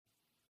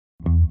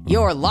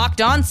Your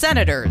Locked On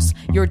Senators,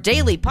 your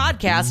daily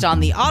podcast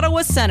on the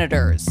Ottawa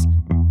Senators.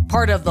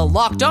 Part of the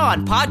Locked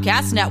On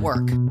Podcast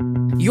Network.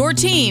 Your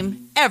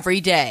team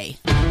every day.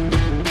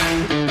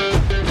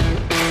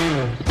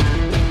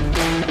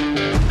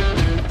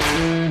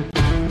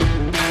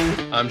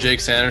 I'm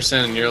Jake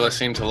Sanderson, and you're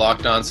listening to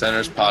Locked On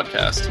Senators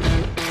podcast.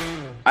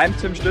 I'm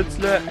Tim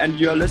Stützle, and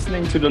you're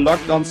listening to the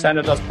Locked On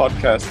Senators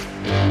podcast.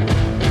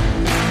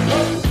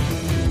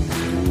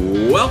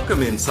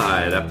 Welcome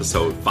inside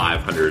episode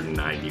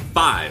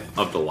 595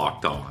 of the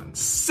Locked On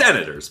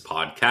Senators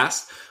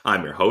podcast.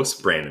 I'm your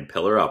host, Brandon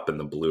Pillar, up in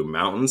the Blue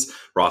Mountains.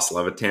 Ross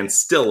Levitan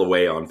still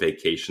away on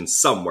vacation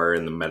somewhere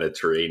in the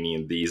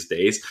Mediterranean these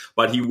days,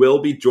 but he will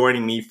be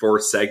joining me for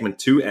segment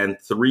 2 and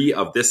 3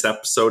 of this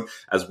episode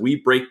as we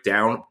break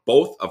down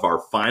both of our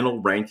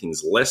final rankings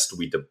list.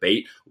 We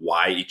debate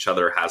why each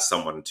other has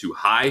someone too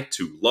high,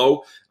 too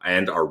low,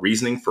 and our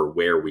reasoning for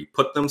where we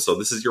put them. So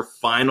this is your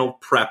final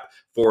prep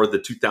for the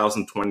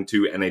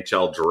 2022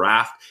 NHL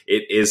draft.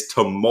 It is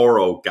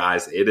tomorrow,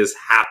 guys. It is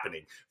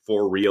happening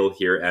for real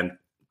here. And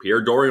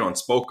Pierre Dorion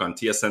spoke on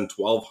TSN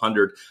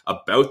 1200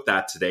 about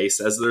that today,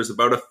 says there's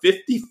about a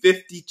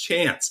 50-50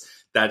 chance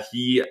that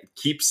he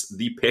keeps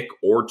the pick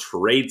or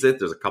trades it.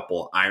 There's a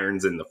couple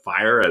irons in the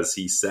fire, as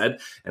he said,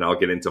 and I'll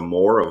get into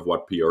more of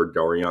what Pierre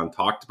Dorion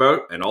talked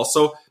about. And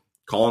also,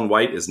 Colin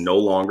White is no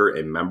longer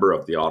a member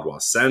of the Ottawa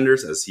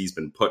Senators as he's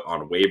been put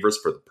on waivers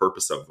for the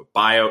purpose of a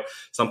buyout,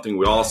 something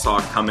we all saw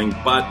coming,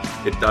 but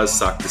it does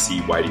suck to see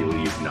Whitey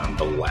leave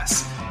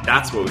nonetheless.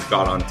 That's what we've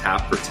got on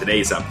tap for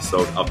today's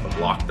episode of the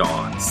Locked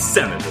On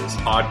Senators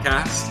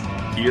podcast.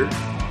 Here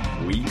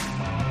we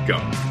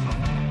go.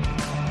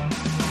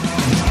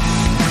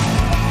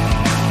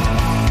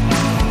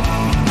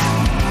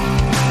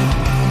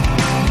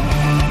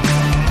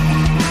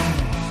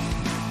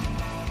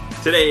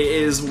 Today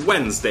is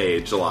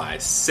Wednesday, July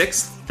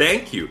 6th.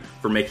 Thank you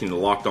for making the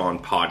Locked On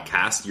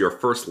podcast your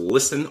first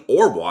listen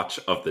or watch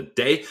of the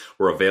day.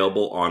 We're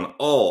available on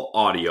all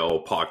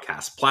audio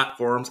podcast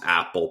platforms,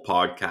 Apple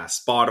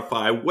Podcasts,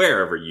 Spotify,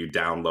 wherever you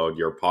download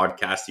your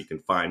podcast, you can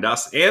find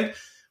us. And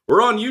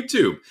we're on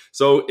YouTube.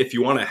 So if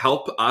you want to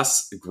help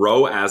us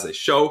grow as a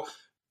show,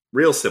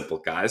 real simple,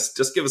 guys.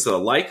 Just give us a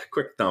like,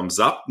 quick thumbs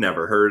up,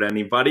 never hurt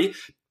anybody.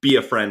 Be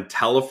a friend,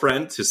 tell a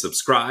friend to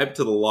subscribe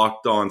to the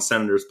Locked On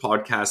Senators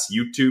podcast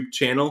YouTube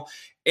channel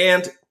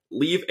and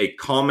leave a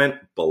comment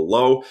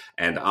below.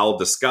 And I'll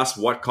discuss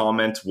what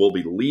comment we'll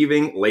be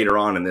leaving later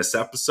on in this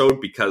episode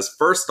because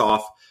first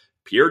off,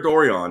 Pierre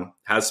Dorion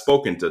has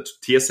spoken to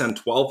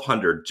TSN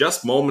 1200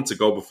 just moments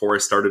ago before I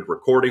started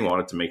recording.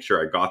 Wanted to make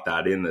sure I got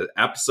that in the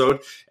episode.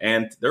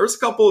 And there was a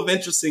couple of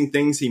interesting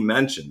things he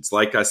mentions.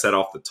 Like I said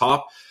off the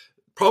top,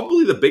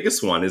 probably the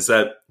biggest one is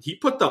that he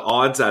put the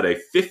odds at a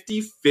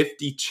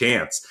 50-50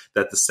 chance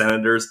that the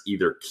Senators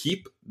either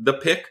keep the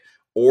pick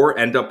or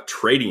end up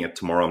trading it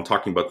tomorrow. I'm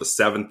talking about the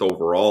 7th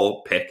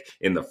overall pick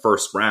in the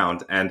first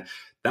round. And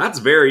that's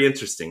very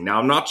interesting. Now,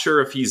 I'm not sure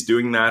if he's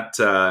doing that.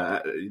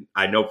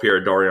 I know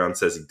Pierre Dorion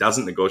says he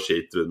doesn't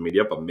negotiate through the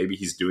media, but maybe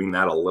he's doing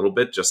that a little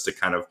bit just to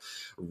kind of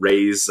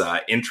raise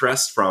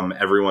interest from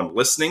everyone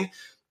listening.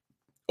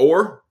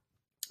 Or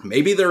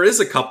maybe there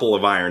is a couple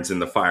of irons in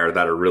the fire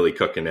that are really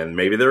cooking, and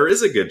maybe there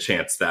is a good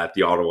chance that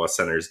the Ottawa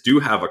Senators do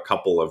have a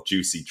couple of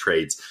juicy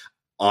trades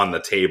on the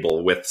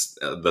table with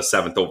the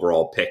 7th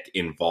overall pick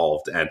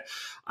involved. And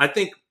I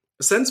think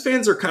Sens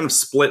fans are kind of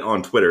split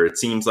on Twitter. It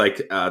seems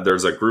like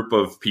there's a group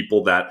of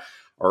people that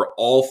are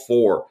all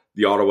for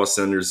the Ottawa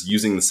Senators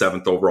using the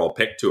 7th overall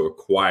pick to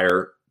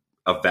acquire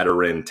a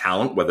veteran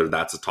talent, whether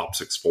that's a top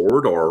 6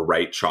 forward or a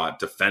right shot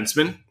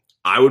defenseman.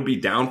 I would be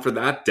down for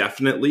that,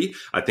 definitely.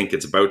 I think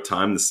it's about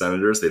time the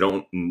Senators, they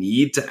don't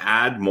need to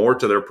add more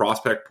to their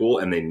prospect pool,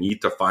 and they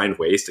need to find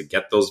ways to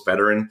get those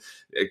veteran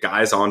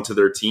guys onto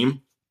their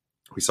team.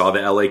 We saw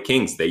the LA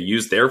Kings. They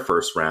used their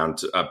first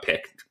round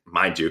pick,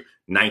 mind you,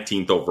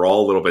 19th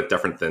overall, a little bit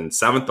different than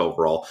 7th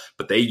overall,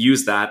 but they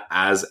used that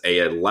as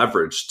a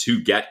leverage to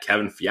get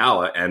Kevin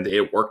Fiala, and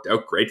it worked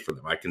out great for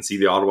them. I can see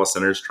the Ottawa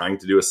Senators trying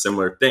to do a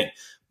similar thing.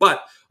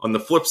 But on the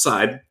flip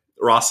side,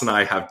 Ross and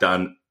I have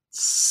done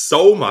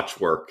so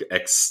much work,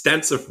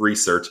 extensive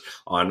research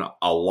on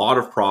a lot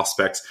of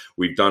prospects.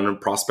 We've done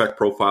prospect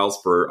profiles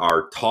for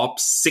our top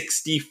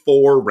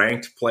 64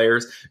 ranked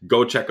players.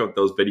 Go check out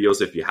those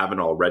videos if you haven't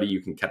already. You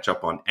can catch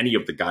up on any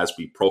of the guys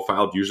we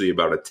profiled, usually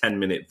about a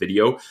 10-minute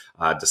video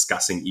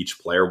discussing each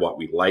player, what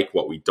we like,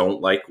 what we don't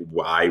like,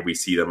 why we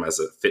see them as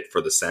a fit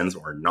for the Sens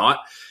or not.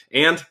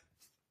 And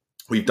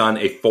we've done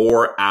a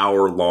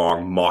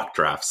 4-hour-long mock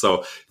draft.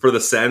 So for the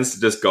Sens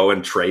to just go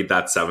and trade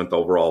that 7th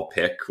overall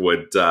pick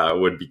would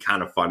be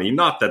kind of funny.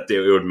 Not that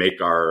it would make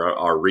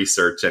our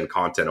research and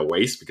content a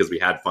waste, because we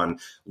had fun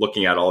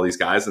looking at all these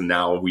guys, and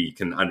now we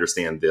can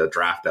understand the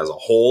draft as a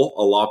whole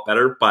a lot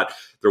better. But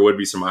there would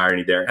be some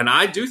irony there. And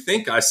I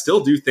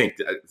still do think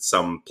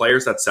some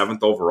players at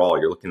 7th overall,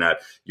 you're looking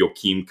at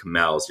Joakim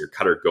Kamels, your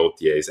Cutter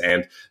Gauthiers,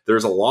 and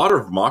there's a lot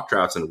of mock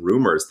drafts and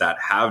rumors that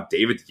have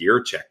David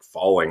Jiricek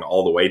falling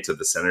all the way to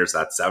the Senators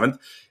at 7th.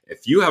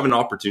 If you have an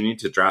opportunity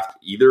to draft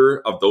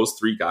either of those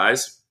three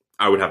guys,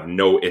 I would have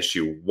no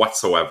issue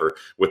whatsoever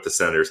with the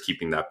Senators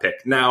keeping that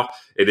pick. Now,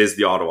 it is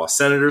the Ottawa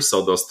Senators,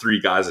 so those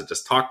three guys I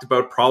just talked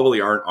about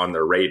probably aren't on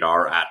their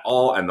radar at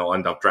all, and they'll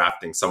end up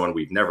drafting someone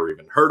we've never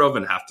even heard of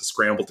and have to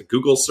scramble to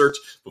Google search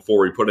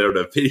before we put out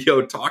a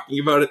video talking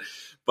about it.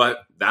 But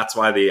that's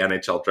why the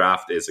NHL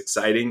draft is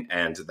exciting,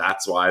 and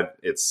that's why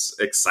it's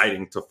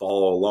exciting to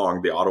follow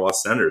along the Ottawa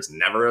Senators.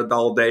 Never a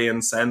dull day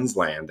in Sens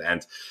land.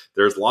 And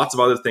there's lots of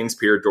other things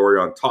Pierre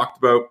Dorion talked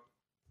about.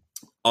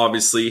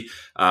 Obviously,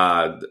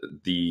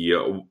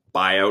 the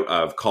buyout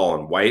of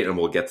Colin White, and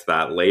we'll get to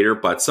that later.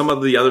 But some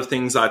of the other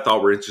things I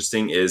thought were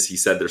interesting is he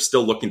said they're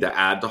still looking to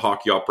add to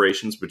hockey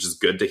operations, which is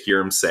good to hear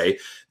him say.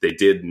 They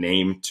did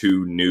name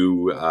 2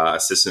 new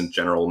assistant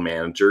general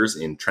managers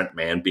in Trent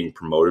Mann being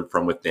promoted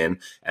from within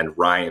and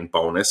Ryan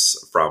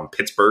Bonus from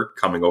Pittsburgh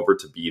coming over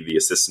to be the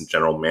assistant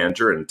general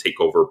manager and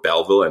take over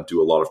Belleville and do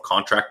a lot of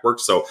contract work.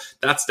 So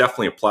that's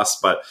definitely a plus.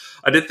 But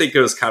I did think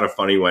it was kind of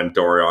funny when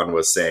Dorion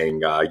was saying,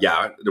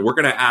 yeah, we're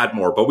going to add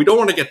more, but we don't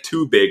want to get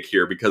too big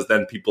here because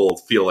then people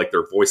feel like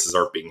their voices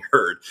aren't being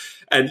heard.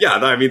 And yeah,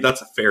 I mean,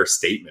 that's a fair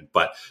statement.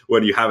 But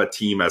when you have a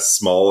team as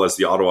small as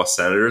the Ottawa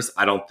Senators,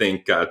 I don't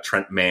think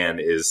Trent Mann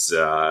is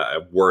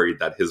worried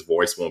that his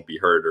voice won't be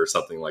heard or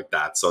something like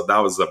that. So that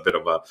was a bit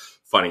of a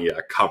funny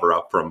cover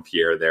up from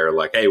Pierre there.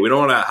 Like, hey, we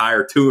don't want to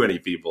hire too many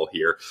people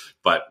here,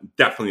 but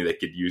definitely they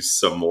could use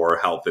some more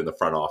help in the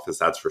front office.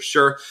 That's for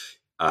sure.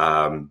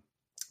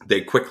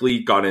 They quickly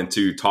got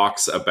into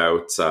talks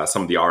about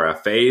some of the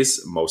RFAs.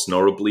 Most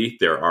notably,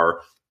 there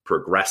are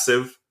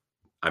progressive,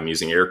 I'm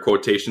using air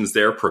quotations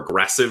there,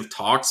 progressive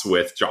talks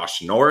with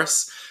Josh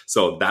Norris.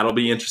 So that'll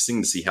be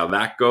interesting to see how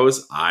that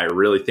goes. I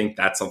really think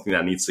that's something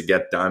that needs to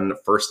get done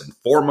first and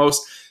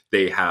foremost.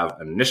 They have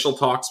initial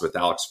talks with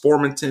Alex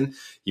Formenton.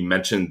 He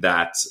mentioned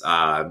that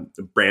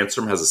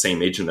Brannstrom has the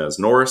same agent as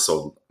Norris,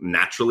 so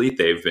naturally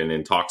they've been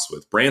in talks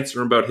with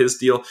Brannstrom about his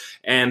deal.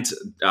 And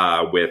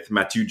with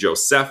Mathieu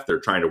Joseph, they're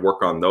trying to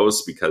work on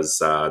those because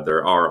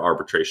there are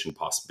arbitration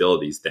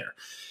possibilities there.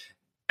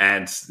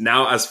 And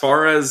now, as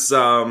far as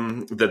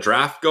the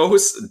draft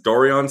goes,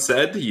 Dorion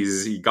said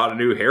he got a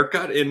new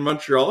haircut in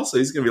Montreal, so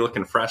he's going to be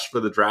looking fresh for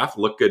the draft.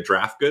 Look good,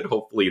 draft good.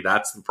 Hopefully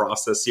that's the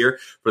process here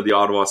for the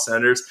Ottawa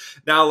Senators.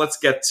 Now let's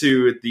get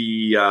to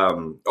the I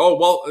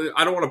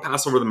don't want to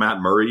pass over the Matt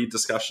Murray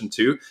discussion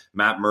too.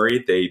 Matt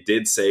Murray, they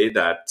did say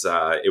that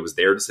it was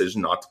their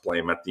decision not to play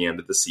him at the end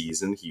of the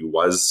season.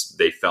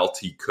 They felt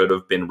he could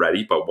have been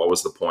ready, but what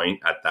was the point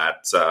at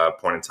that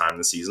point in time in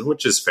the season,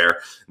 which is fair.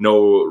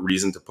 No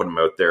reason to put him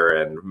out there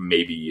and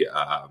maybe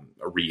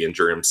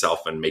re-injure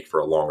himself and make for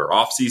a longer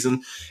offseason.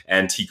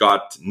 And he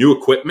got new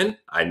equipment.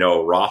 I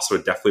know Ross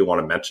would definitely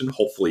want to mention.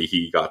 Hopefully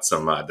he got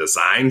some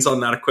designs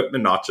on that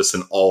equipment, not just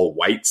an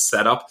all-white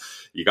setup.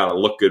 You got to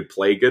look good,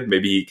 play good.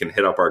 Maybe he can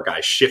hit up our guy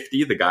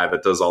Shifty, the guy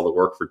that does all the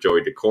work for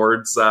Joey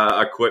Decord's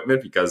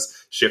equipment,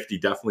 because Shifty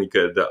definitely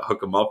could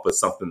hook him up with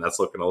something that's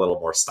looking a little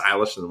more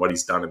stylish than what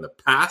he's done in the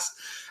past.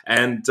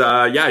 And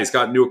he's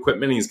got new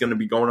equipment. He's going to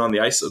be going on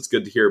the ice. So it's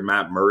good to hear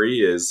Matt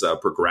Murray is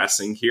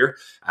progressing here,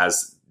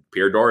 as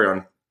Pierre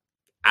Dorion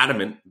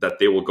adamant that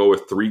they will go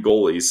with 3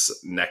 goalies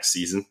next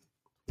season.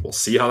 We'll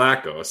see how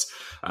that goes.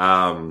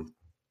 And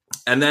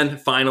then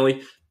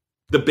finally,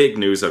 the big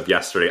news of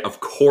yesterday. Of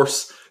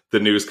course, the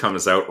news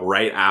comes out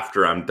right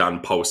after I'm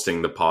done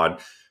posting the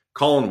pod.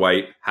 Colin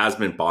White has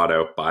been bought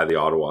out by the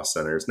Ottawa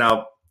Senators.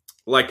 Now,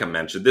 like I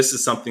mentioned, this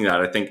is something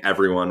that I think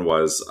everyone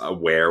was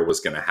aware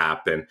was going to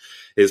happen.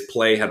 His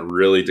play had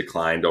really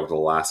declined over the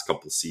last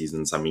couple of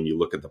seasons. I mean, you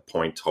look at the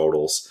point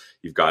totals.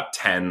 You've got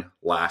 10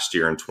 last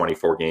year in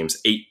 24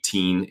 games,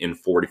 18 in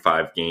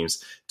 45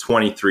 games,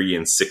 23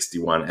 in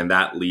 61. And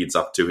that leads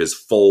up to his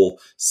full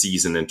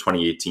season in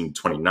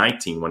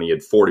 2018-2019 when he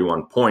had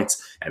 41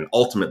 points and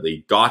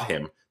ultimately got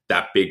him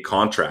that big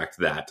contract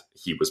that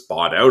he was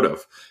bought out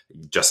of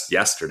just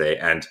yesterday.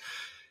 And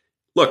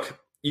look,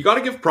 you got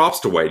to give props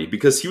to Whitey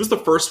because he was the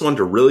first one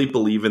to really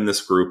believe in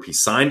this group. He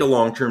signed a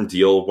long-term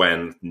deal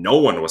when no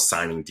one was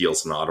signing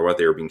deals in Ottawa.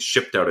 They were being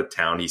shipped out of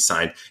town. He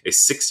signed a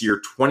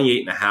 6-year,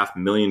 $28.5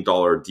 million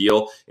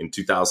deal in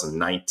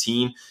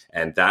 2019,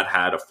 and that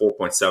had a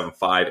 4.75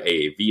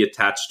 AAV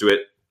attached to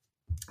it.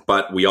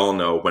 But we all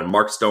know when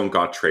Mark Stone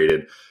got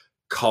traded,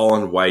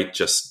 Colin White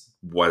just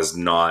was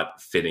not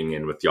fitting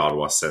in with the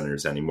Ottawa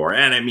Senators anymore.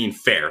 And I mean,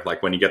 fair.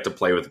 Like when you get to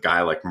play with a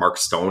guy like Mark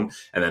Stone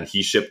and then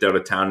he shipped out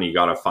of town and you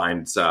got to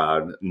find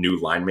new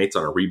line mates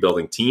on a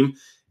rebuilding team,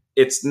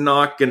 it's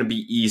not going to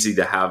be easy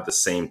to have the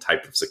same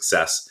type of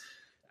success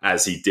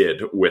as he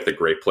did with a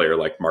great player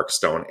like Mark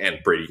Stone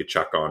and Brady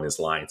Tkachuk on his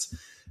lines.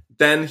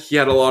 Then he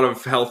had a lot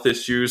of health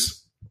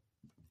issues,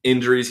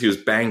 injuries. He was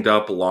banged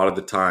up a lot of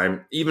the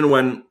time. Even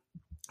when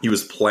he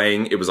was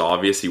playing, it was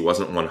obvious he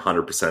wasn't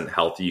 100%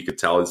 healthy. You could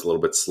tell he's a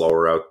little bit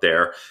slower out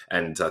there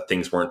and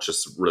things weren't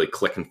just really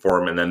clicking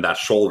for him. And then that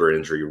shoulder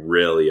injury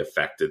really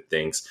affected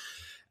things.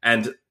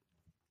 And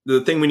the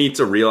thing we need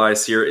to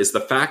realize here is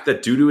the fact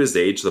that due to his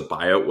age, the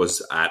buyout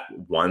was at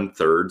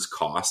 1/3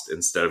 cost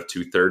instead of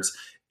 2/3.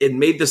 It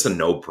made this a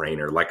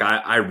no-brainer. Like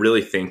I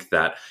really think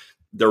that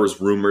there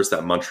was rumors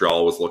that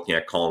Montreal was looking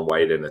at Colin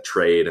White in a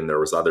trade, and there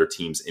was other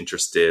teams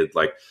interested.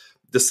 Like,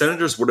 the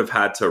Senators would have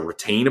had to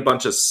retain a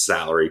bunch of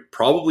salary,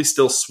 probably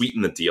still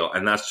sweeten the deal,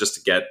 and that's just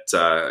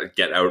to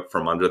get out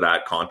from under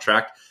that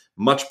contract.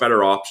 Much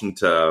better option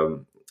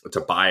to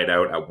buy it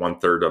out at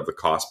 1/3 of the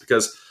cost,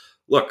 because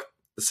look,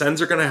 the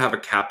Sens are going to have a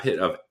cap hit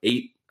of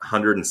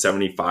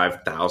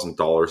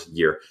 $875,000 a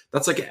year.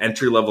 That's like an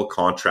entry-level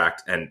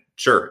contract, and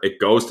sure, it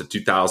goes to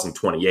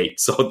 2028,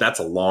 so that's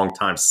a long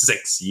time,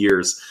 6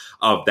 years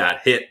of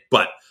that hit.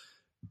 But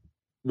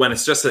when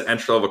it's just an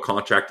entry-level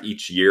contract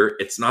each year,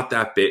 it's not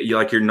that big.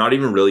 You're not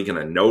even really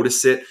going to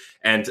notice it.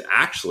 And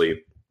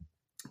actually,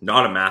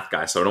 not a math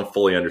guy, so I don't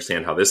fully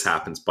understand how this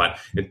happens, but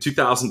in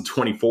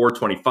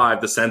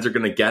 2024-25, the Sens are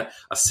going to get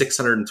a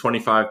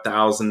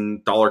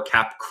 $625,000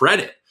 cap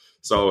credit.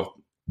 So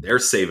they're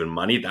saving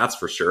money, that's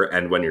for sure.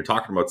 And when you're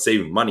talking about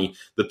saving money,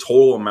 the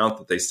total amount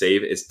that they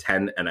save is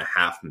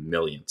 $10.5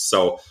 million.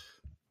 So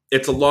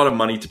it's a lot of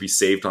money to be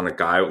saved on a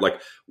guy. Like,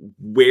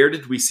 where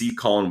did we see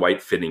Colin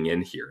White fitting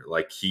in here?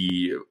 Like,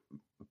 he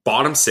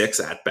bottom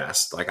six at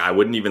best. Like, I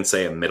wouldn't even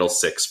say a middle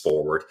six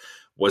forward.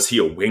 Was he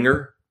a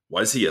winger?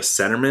 Was he a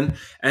centerman?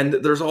 And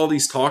there's all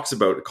these talks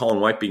about Colin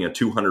White being a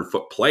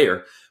 200-foot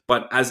player.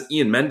 But as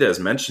Ian Mendes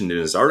mentioned in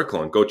his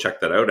article, and go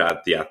check that out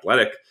at The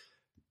Athletic,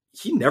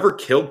 he never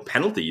killed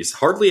penalties,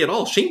 hardly at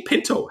all. Shane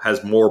Pinto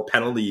has more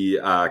penalty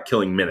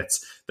killing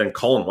minutes than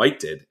Colin White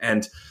did.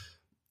 And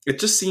it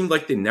just seemed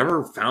like they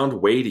never found a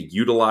way to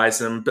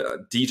utilize him.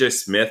 DJ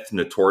Smith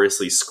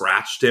notoriously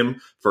scratched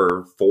him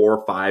for 4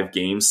 or 5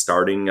 games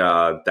starting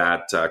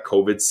that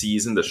COVID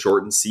season, the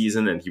shortened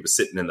season, and he was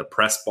sitting in the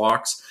press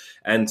box.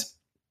 And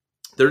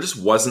there just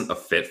wasn't a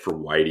fit for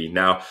Whitey.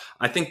 Now,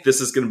 I think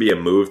this is going to be a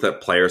move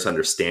that players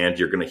understand.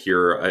 You're going to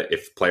hear,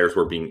 if players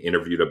were being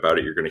interviewed about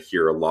it, you're going to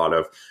hear a lot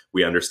of,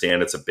 we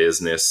understand it's a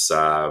business,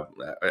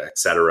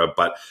 etc.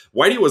 But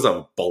Whitey was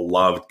a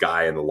beloved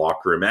guy in the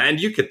locker room. And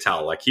you could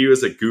tell, like, he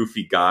was a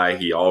goofy guy.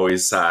 He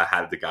always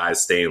had the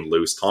guys staying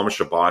loose. Thomas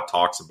Chabot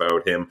talks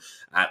about him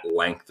at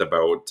length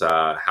about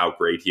how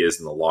great he is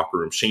in the locker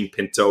room. Shane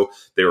Pinto,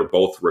 they were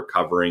both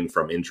recovering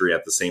from injury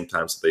at the same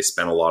time, so they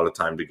spent a lot of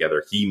time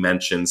together. He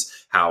mentions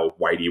how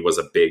Whitey was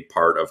a big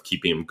part of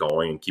keeping him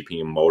going and keeping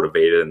him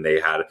motivated, and they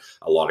had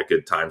a lot of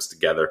good times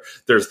together.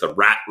 There's the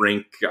rat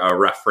rink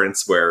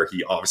reference where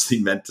he obviously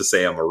meant to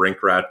say I'm a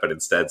rink rat, but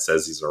instead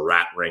says he's a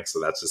rat rink, so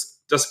that's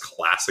just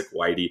classic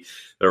Whitey.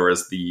 There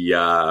was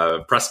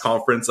the press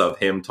conference of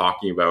him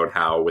talking about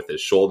how with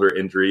his shoulder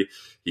injury,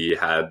 he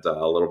had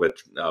a little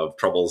bit of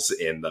troubles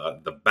in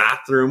the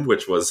bathroom,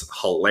 which was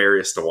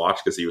hilarious to watch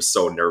because he was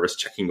so nervous,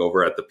 checking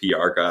over at the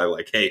PR guy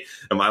like, hey,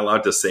 am I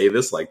allowed to say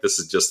this? Like, this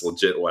is just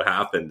legit what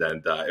happened.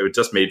 And it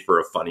just made for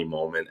a funny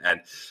moment. And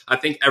I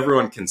think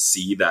everyone can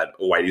see that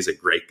Whitey's a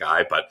great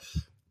guy, but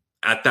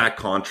at that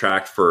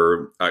contract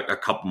for a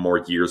couple more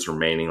years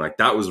remaining, like,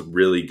 that was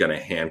really going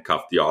to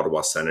handcuff the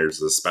Ottawa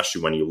Senators,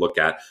 especially when you look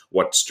at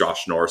what's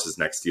Josh Norris's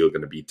next deal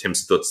going to be. Tim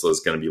Stützle is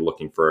going to be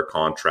looking for a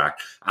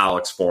contract.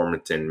 Alex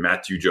Formenton,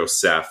 Matthew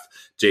Joseph,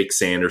 Jake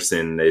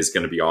Sanderson is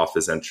going to be off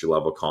his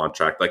entry-level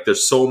contract. Like,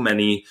 there's so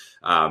many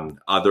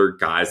other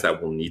guys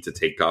that will need to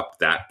take up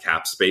that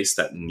cap space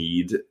that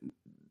needed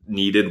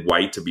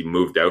White to be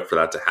moved out for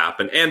that to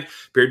happen. And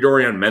Pierre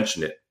Dorion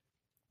mentioned it.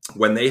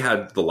 When they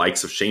had the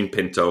likes of Shane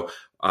Pinto,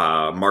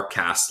 Mark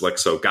Kastelic,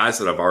 so guys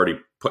that have already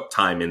put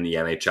time in the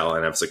NHL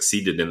and have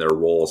succeeded in their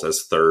roles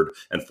as third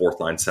and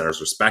fourth line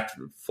centers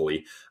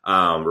respectively,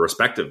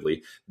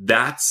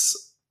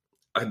 that's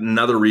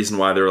another reason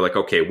why they were like,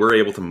 okay, we're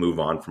able to move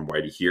on from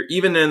Whitey here.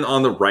 Even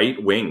on the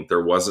right wing,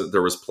 there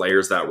was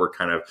players that were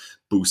kind of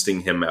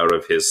boosting him out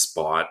of his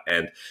spot,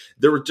 and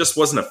there just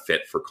wasn't a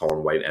fit for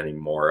Colin White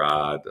anymore.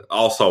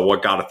 Also,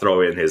 what got to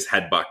throw in his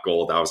headbutt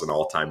goal, that was an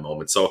all-time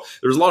moment. So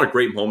there's a lot of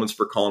great moments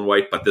for Colin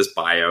White, but this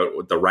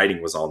buyout, the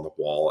writing was on the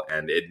wall,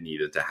 and it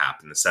needed to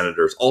happen. The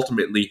Senators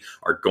ultimately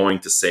are going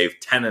to save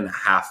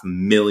 $10.5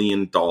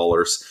 million,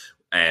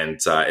 and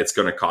it's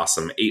going to cost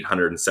them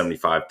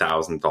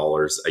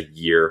 $875,000 a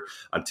year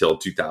until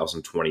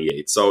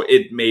 2028. So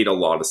it made a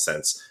lot of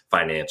sense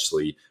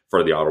financially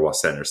for the Ottawa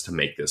Senators to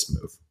make this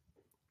move.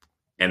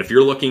 And if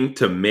you're looking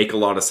to make a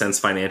lot of sense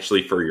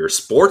financially for your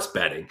sports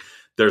betting,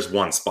 there's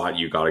one spot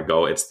you got to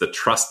go. It's the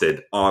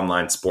trusted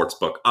online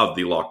sportsbook of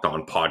the Locked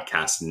On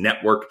Podcast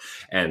Network,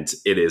 and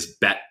it is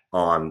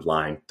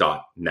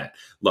betonline.net.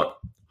 Look,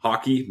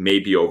 hockey may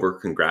be over.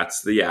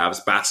 Congrats to the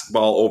Avs.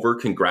 Basketball over.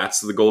 Congrats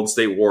to the Golden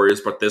State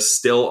Warriors. But there's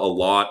still a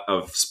lot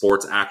of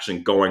sports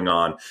action going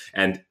on.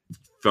 And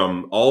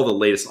from all the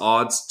latest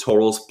odds,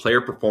 totals,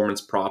 player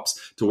performance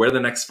props to where the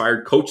next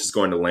fired coach is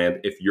going to land,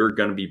 if you're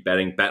going to be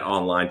betting,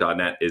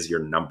 betonline.net is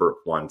your number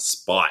one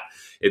spot.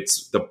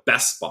 It's the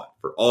best spot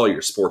for all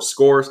your sports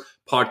scores,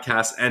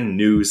 podcasts, and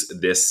news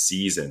this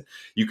season.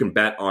 You can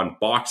bet on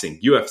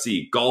boxing,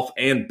 UFC, golf,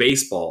 and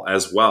baseball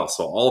as well.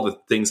 So all the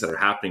things that are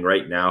happening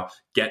right now,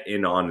 get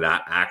in on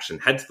that action.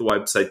 Head to the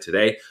website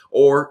today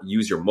or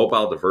use your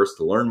mobile device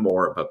to learn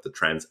more about the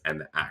trends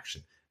and the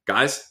action.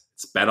 Guys,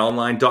 it's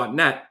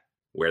betonline.net,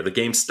 where the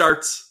game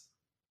starts.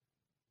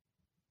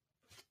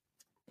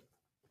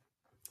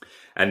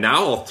 And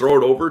now I'll throw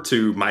it over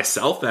to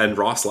myself and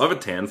Ross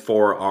Levitan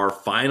for our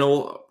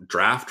final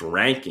draft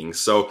rankings.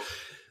 So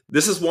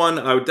this is one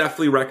I would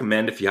definitely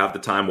recommend if you have the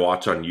time,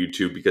 watch on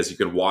YouTube, because you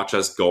can watch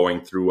us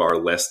going through our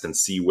list and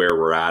see where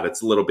we're at.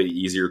 It's a little bit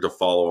easier to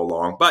follow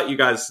along, but you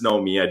guys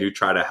know me. I do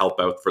try to help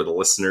out for the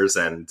listeners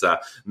and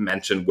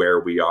mention where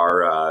we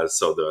are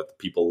so the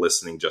people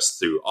listening just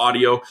through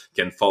audio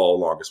can follow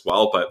along as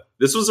well. But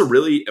this was a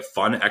really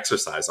fun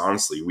exercise,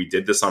 honestly. We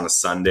did this on a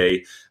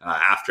Sunday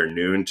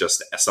afternoon,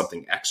 just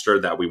something extra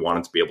that we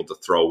wanted to be able to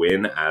throw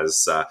in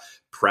as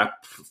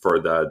prep for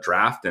the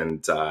draft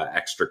and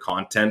extra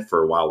content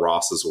for while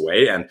Ross is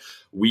away. And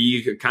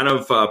we kind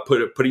of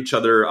put each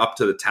other up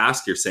to the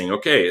task here, saying,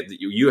 okay,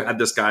 you had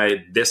this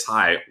guy this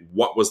high.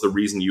 What was the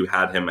reason you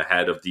had him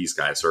ahead of these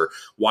guys? Or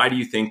why do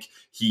you think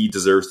he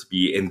deserves to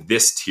be in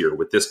this tier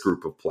with this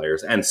group of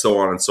players? And so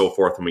on and so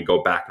forth. And we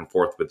go back and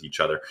forth with each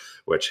other,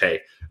 which,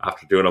 hey,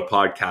 after doing a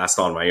podcast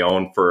on my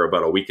own for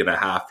about a week and a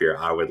half here,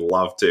 I would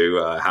love to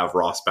have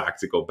Ross back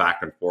to go back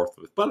and forth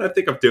with. But I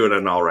think I'm doing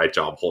an all right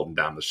job holding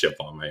down the ship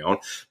on my own.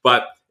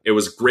 But it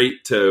was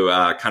great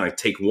to kind of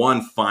take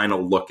one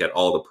final look at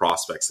all the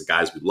prospects, the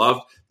guys we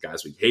love, the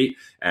guys we hate,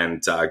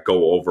 and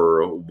go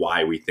over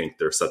why we think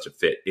they're such a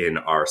fit in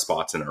our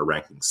spots in our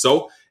rankings.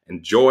 So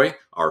enjoy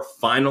our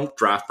final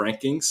draft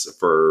rankings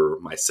for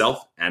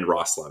myself and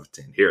Ross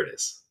Levitan. Here it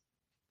is.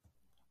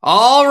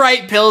 All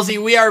right,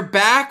 Pilsy, we are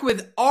back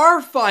with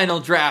our final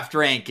draft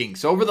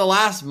rankings. Over the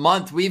last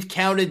month, we've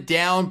counted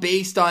down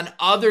based on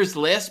others'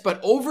 lists, but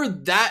over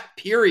that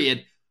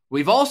period,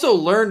 we've also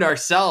learned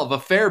ourselves a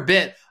fair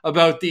bit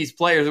about these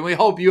players, and we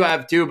hope you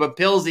have too. But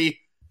Pilsy,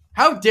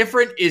 how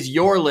different is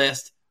your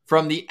list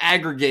from the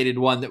aggregated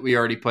one that we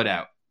already put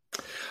out?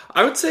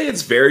 I would say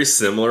it's very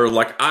similar.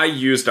 Like, I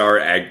used our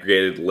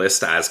aggregated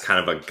list as kind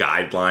of a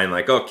guideline.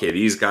 Like, okay,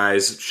 these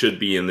guys should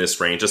be in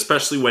this range,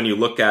 especially when you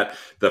look at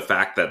the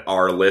fact that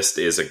our list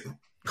is a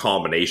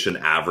combination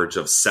average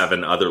of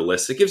 7 other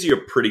lists. It gives you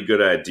a pretty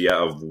good idea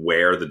of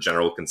where the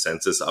general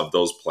consensus of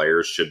those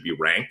players should be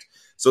ranked.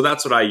 So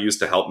that's what I used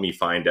to help me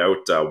find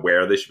out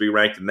where they should be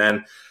ranked. And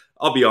then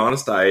I'll be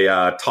honest,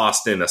 I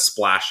tossed in a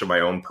splash of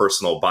my own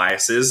personal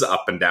biases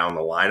up and down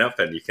the lineup,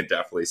 and you can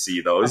definitely see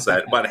those.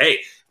 But hey,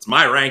 it's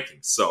my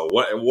rankings. So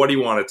what do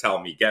you want to tell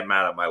me? Get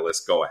mad at my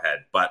list, go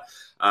ahead. But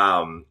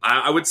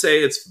I would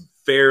say it's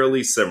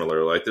fairly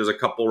similar. Like, there's a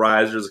couple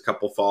risers, a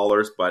couple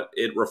fallers, but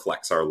it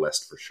reflects our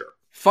list for sure.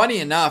 Funny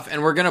enough,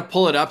 and we're going to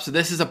pull it up. So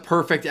this is a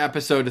perfect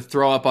episode to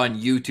throw up on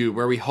YouTube,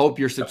 where we hope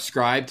you're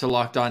subscribed to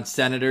Locked On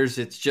Senators.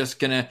 It's just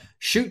going to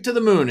shoot to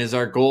the moon is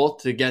our goal,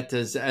 to get to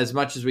as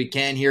much as we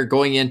can here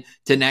going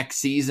into next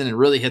season and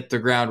really hit the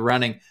ground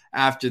running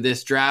after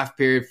this draft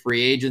period,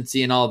 free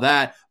agency and all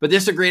that. But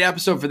this is a great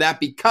episode for that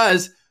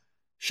because,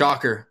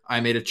 shocker,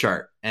 I made a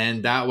chart.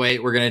 And that way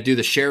we're going to do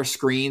the share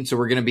screen. So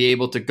we're going to be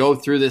able to go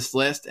through this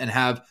list and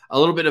have a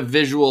little bit of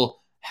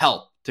visual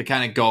help to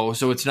kind of go,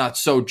 so it's not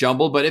so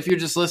jumbled. But if you're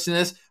just listening to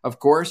this, of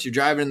course, you're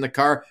driving in the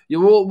car,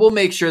 we'll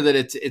make sure that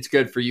it's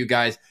good for you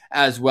guys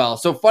as well.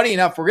 So funny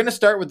enough, we're going to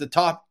start with the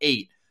top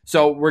 8.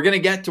 So we're going to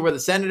get to where the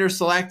Senators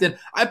selected.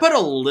 I put a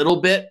little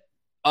bit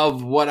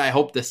of what I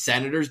hope the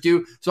Senators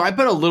do. So I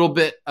put a little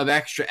bit of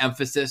extra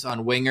emphasis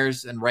on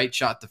wingers and right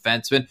shot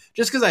defensemen,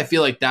 just because I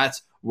feel like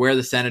that's where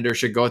the Senators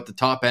should go at the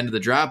top end of the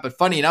draft. But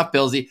funny enough,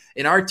 Pilsy,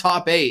 in our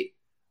top 8,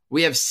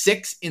 we have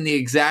 6 in the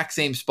exact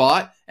same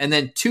spot, and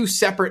then 2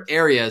 separate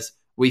areas.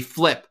 We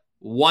flip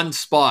 1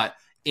 spot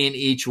in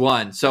each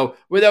one. So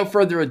without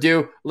further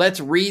ado,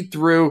 let's read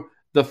through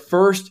the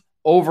first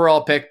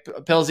overall pick.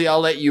 Pilsy,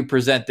 I'll let you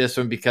present this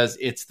one because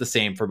it's the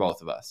same for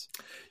both of us.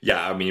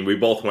 Yeah, I mean, we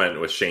both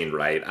went with Shane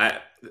Wright.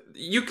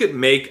 You could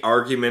make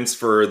arguments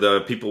for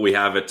the people we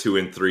have at 2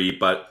 and 3,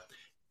 but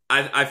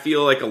I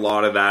feel like a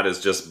lot of that is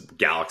just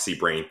galaxy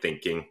brain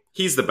thinking.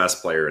 He's the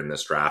best player in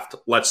this draft.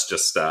 Let's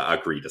just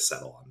agree to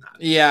settle on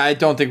that. Yeah, I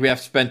don't think we have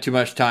to spend too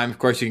much time. Of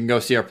course, you can go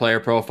see our player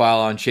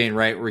profile on Shane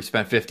Wright, where we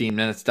spent 15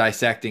 minutes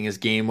dissecting his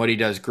game, what he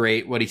does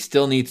great, what he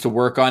still needs to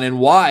work on, and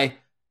why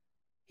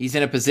he's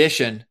in a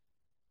position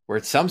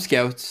where some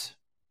scouts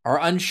are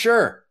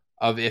unsure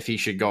of if he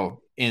should go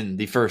in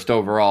the first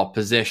overall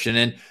position.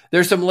 And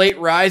there's some late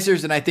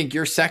risers, and I think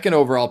your second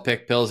overall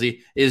pick, Pilsy,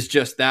 is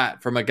just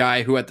that, from a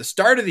guy who at the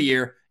start of the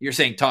year, you're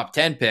saying top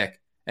 10 pick,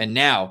 and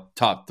now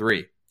top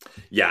 3.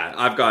 Yeah,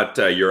 I've got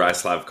Uri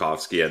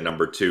Slavkovsky at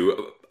number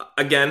 2.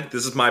 Again,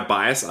 this is my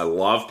bias. I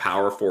love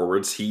power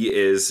forwards. He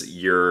is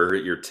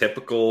your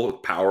typical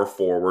power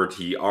forward.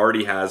 He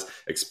already has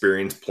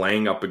experience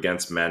playing up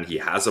against men. He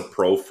has a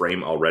pro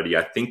frame already.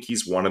 I think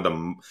he's one of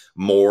the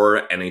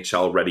more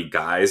NHL-ready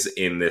guys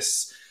in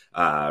this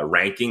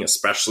ranking,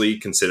 especially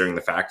considering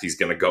the fact he's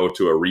going to go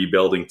to a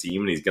rebuilding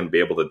team and he's going to be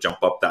able to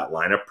jump up that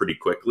lineup pretty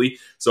quickly.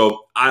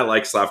 So I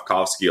like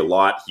Slavkovsky a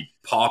lot. He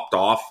popped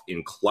off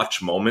in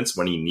clutch moments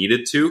when he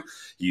needed to.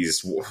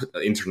 He's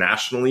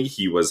internationally,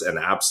 he was an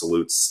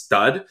absolute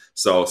stud.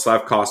 So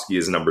Slavkovsky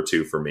is number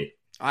 2 for me.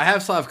 I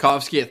have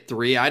Slavkovsky at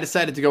 3. I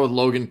decided to go with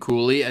Logan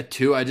Cooley at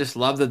 2. I just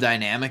love the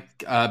dynamic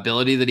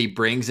ability that he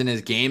brings in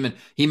his game, and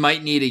he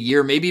might need a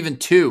year, maybe even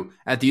 2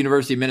 at the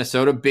University of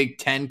Minnesota. Big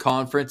Ten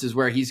Conference is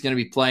where he's going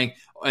to be playing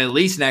at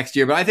least next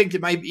year, but I think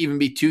it might even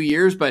be 2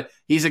 years, but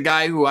he's a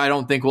guy who I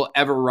don't think will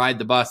ever ride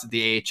the bus at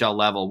the AHL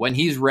level. When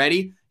he's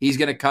ready, he's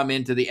going to come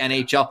into the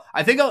NHL.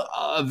 I think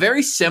a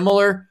very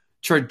similar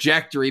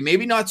trajectory,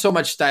 maybe not so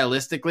much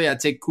stylistically.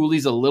 I'd say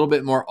Cooley's a little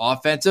bit more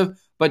offensive,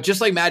 but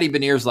just like Matty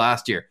Beniers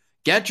last year,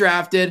 get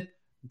drafted,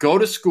 go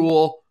to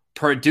school,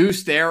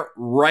 produce there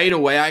right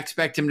away. I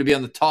expect him to be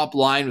on the top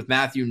line with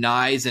Matthew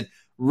Knies and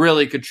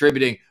really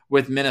contributing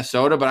with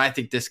Minnesota, but I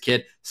think this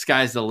kid,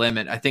 sky's the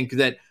limit. I think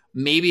that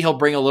maybe he'll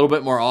bring a little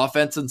bit more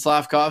offense than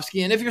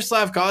Slavkovsky. And if you're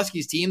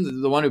Slavkovsky's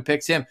team, the one who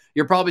picks him,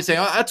 you're probably saying,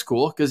 oh, that's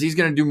cool because he's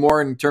going to do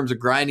more in terms of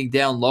grinding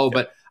down low. Yeah.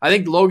 But I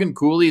think Logan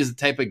Cooley is the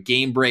type of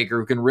game breaker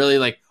who can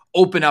really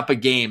open up a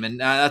game.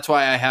 And that's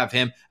why I have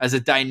him as a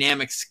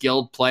dynamic,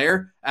 skilled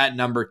player at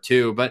number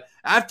 2. But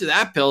after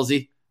that,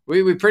 Pilsy,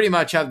 we pretty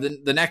much have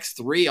the next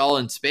 3 all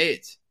in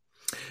spades.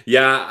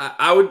 Yeah,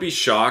 I would be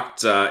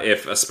shocked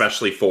if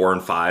especially 4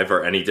 and 5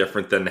 are any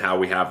different than how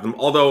we have them.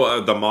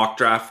 Although the mock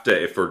draft,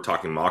 if we're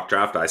talking mock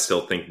draft, I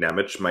still think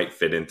Nemec might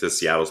fit into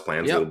Seattle's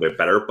plans a little bit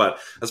better. But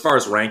as far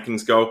as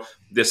rankings go,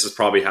 this is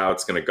probably how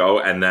it's going to go.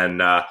 And then,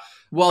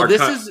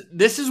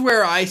 this is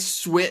where I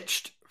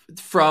switched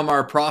from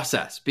our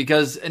process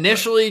because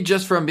initially,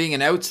 just from being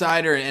an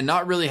outsider and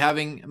not really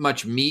having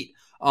much meat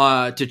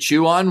to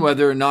chew on,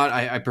 whether or not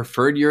I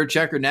preferred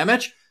Jiricek or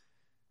Nemec,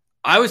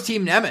 I was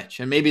Team Nemec,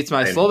 and maybe it's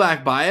my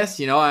Slovak bias.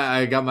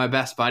 I got my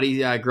best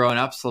buddy growing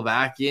up,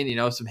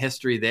 Slovakian, some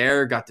history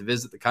there, got to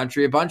visit the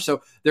country a bunch.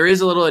 So there is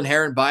a little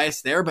inherent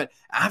bias there. But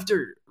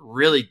after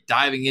really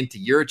diving into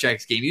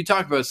Jiricek's game, you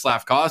talk about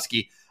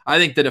Slavkovsky. I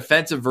think the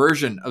defensive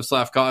version of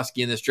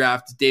Slavkovsky in this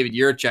draft is David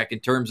Jiricek in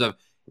terms of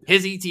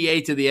his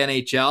ETA to the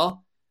NHL.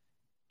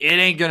 It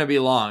ain't going to be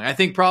long. I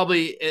think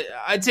probably,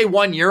 I'd say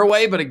 1 year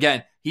away. But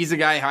again, he's a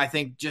guy who I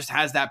think just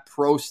has that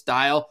pro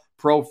style,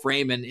 pro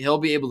frame, and he'll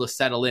be able to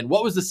settle in.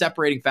 What was the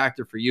separating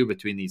factor for you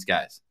between these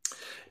guys?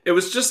 It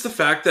was just the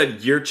fact that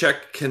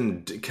Jiricek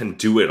can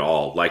do it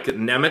all.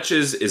 Nemec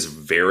is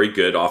very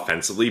good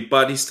offensively,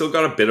 but he's still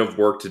got a bit of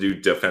work to do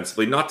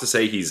defensively. Not to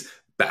say he's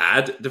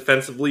bad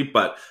defensively,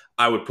 but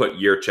I would put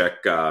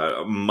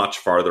Jiricek much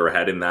farther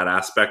ahead in that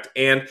aspect.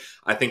 And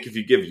I think if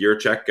you give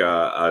Jiricek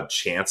a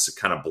chance to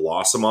kind of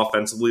blossom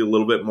offensively a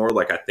little bit more,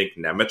 like I think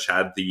Nemec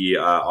had the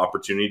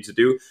opportunity to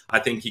do, I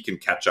think he can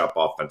catch up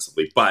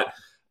offensively. But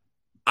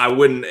I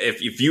wouldn't,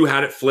 if you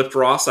had it flipped,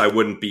 Ross, I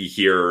wouldn't be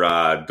here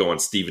going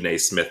Stephen A.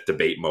 Smith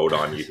debate mode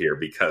on you here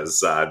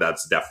because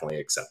that's definitely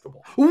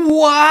acceptable.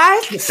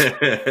 What?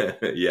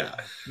 Yeah.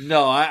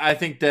 No, I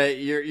think that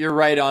you're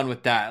right on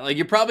with that.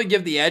 You probably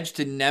give the edge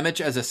to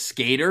Nemec as a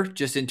skater,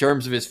 just in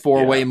terms of his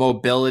four-way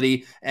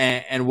mobility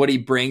and what he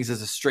brings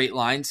as a straight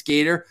line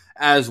skater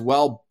as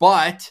well.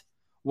 But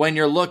when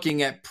you're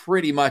looking at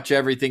pretty much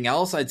everything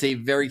else, I'd say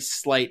very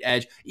slight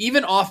edge.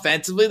 Even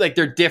offensively,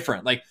 they're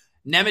different.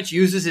 Nemec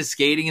uses his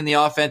skating in the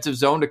offensive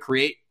zone to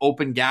create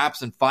open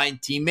gaps and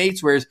find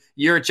teammates, whereas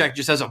Jiricek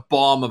just has a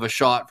bomb of a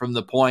shot from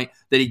the point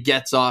that he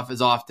gets off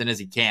as often as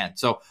he can.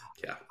 So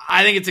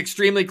I think it's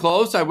extremely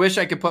close. I wish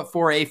I could put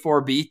 4A,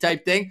 4B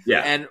type thing. Yeah.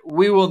 And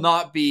we will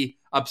not be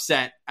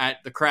upset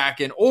at the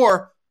Kraken.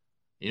 Or,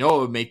 what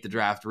would make the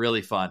draft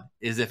really fun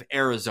is if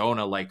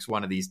Arizona likes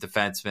one of these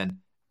defensemen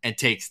and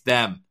takes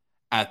them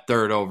at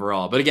 3rd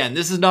overall. But again,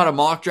 this is not a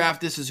mock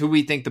draft. This is who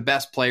we think the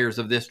best players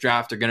of this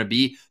draft are going to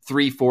be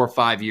 3, 4,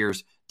 5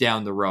 years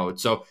down the road.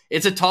 So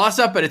it's a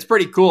toss-up, but it's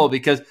pretty cool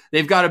because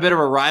they've got a bit of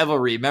a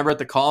rivalry. Remember at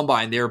the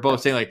Combine, they were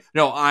both saying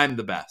no, I'm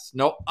the best.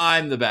 No,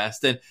 I'm the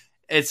best. And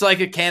it's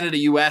like a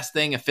Canada-US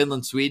thing, a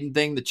Finland-Sweden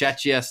thing, the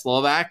Czechia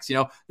Slovaks,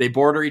 they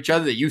border each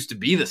other. They used to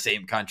be the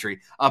same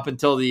country up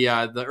until the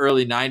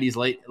early 90s,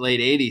 late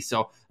 80s.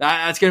 So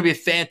that's going to be a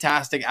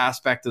fantastic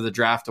aspect of the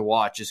draft to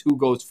watch is who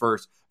goes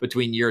first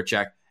between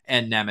Jiricek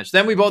and Nemec.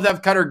 Then we both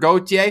have Cutter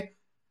Gauthier,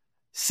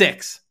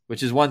 6,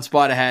 which is 1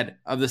 spot ahead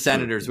of the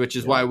Senators, which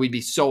is why we'd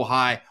be so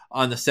high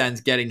on the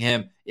Sens getting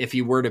him if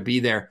he were to be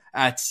there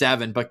at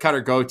 7. But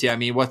Cutter Gauthier,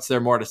 what's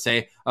there more to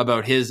say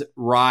about his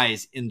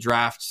rise in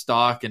draft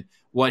stock and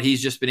what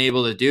he's just been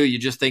able to do? You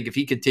just think if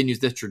he continues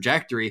this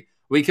trajectory,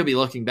 we could be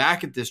looking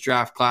back at this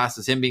draft class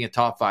as him being a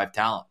top 5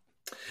 talent.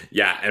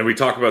 Yeah, and we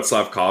talk about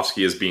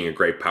Slavkovsky as being a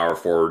great power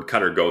forward.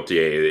 Cutter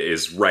Gauthier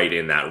is right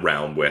in that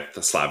realm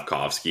with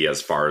Slavkovsky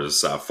as far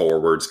as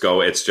forwards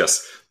go. It's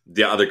just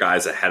the other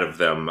guys ahead of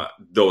them,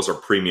 those are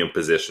premium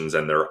positions,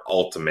 and they're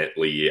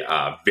ultimately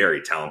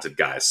very talented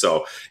guys.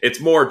 So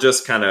it's more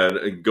just kind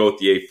of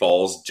Gauthier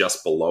falls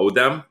just below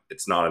them.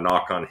 It's not a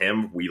knock on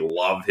him. We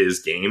love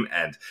his game,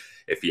 and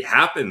if he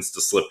happens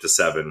to slip to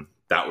 7,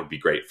 that would be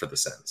great for the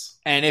Sens.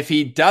 And if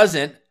he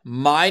doesn't,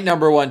 my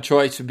number 1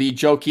 choice would be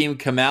Joakim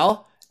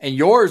Kemell, and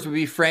yours would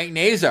be Frank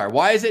Nazar.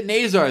 Why is it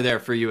Nazar there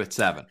for you at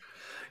 7?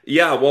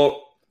 Yeah,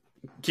 well,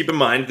 keep in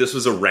mind, this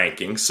was a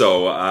ranking,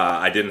 so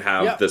I didn't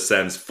have the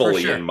Sens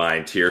fully in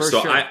mind here.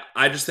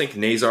 I just think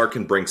Nazar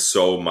can bring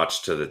so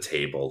much to the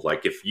table.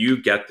 Like, if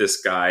you get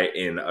this guy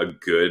in a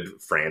good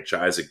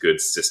franchise, a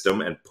good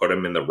system, and put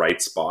him in the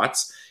right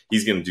spots,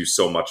 he's going to do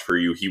so much for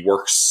you. He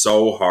works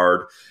so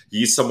hard.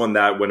 He's someone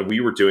that when we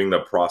were doing the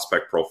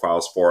prospect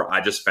profiles for,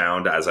 I just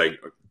found as I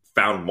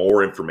found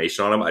more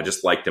information on him, I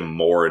just liked him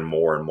more and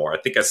more and more.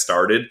 I think I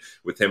started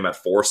with him at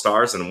 4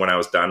 stars, and when I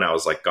was done, I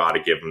was like, gotta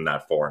give him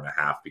that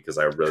 4.5 because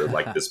I really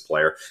like this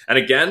player. And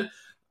again,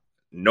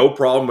 no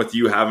problem with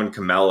you having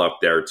Kamel up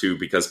there too,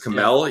 because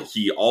Kamel,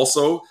 he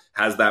also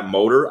has that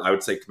motor. I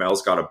would say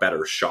Kamel's got a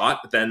better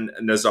shot than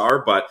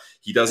Nazar, but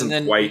he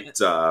doesn't quite...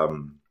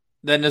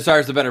 then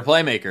Nazar's the better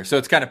playmaker, so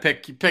it's kind of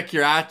pick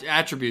your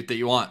attribute that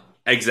you want.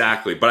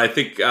 Exactly, but I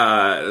think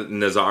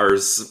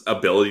Nazar's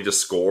ability to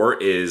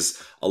score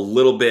is a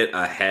little bit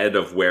ahead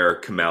of where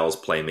Kamel's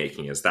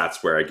playmaking is.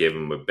 That's where I gave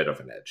him a bit of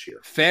an edge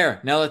here. Fair.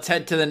 Now let's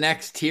head to the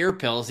next tier,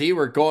 Pilsy.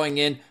 We're going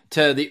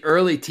into the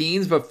early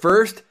teens, but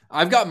first,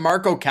 I've got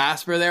Marco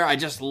Kasper there. I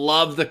just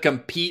love the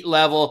compete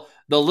level,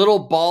 the little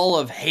ball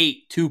of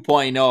hate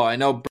 2.0. I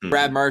know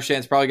Brad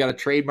Marchand's probably got a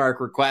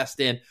trademark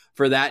request in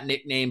for that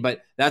nickname,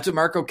 but that's what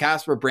Marco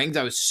Kasper brings.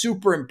 I was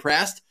super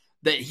impressed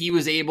that he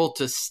was able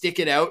to stick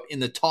it out in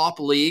the top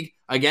league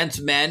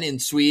against men in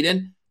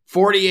Sweden.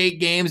 48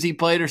 games he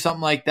played or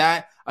something like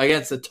that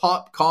against the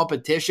top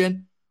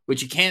competition,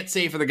 which you can't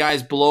say for the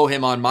guys below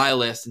him on my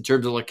list in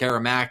terms of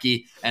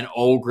Lekkerimaki and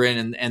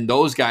Ogren and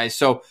those guys.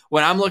 So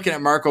when I'm looking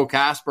at Marco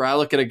Kasper, I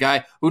look at a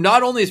guy who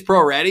not only is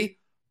pro ready,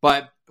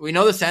 but we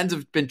know the Sens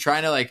have been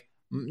trying to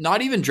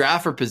not even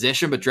draft for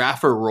position, but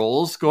draft for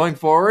roles going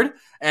forward.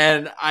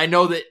 And I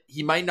know that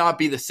he might not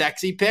be the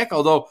sexy pick,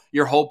 although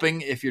you're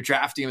hoping if you're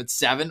drafting him at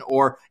 7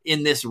 or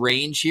in this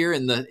range here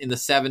in the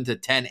 7 to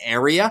 10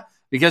 area,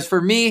 because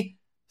for me,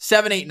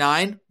 7, 8,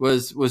 9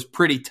 was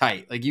pretty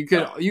tight. Like you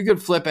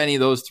could flip any of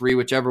those 3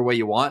 whichever way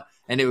you want,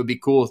 and it would be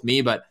cool with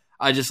me. But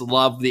I just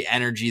love the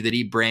energy that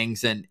he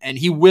brings, and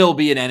he will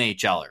be an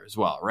NHLer as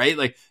well, right?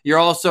 Like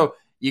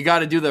you got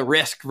to do the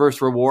risk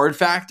versus reward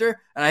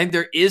factor. And I think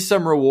there is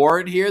some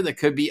reward here that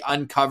could be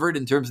uncovered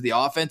in terms of the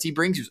offense he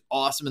brings. He was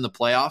awesome in the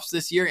playoffs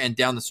this year and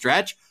down the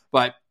stretch,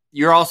 but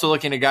you're also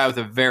looking at a guy with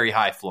a very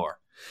high floor.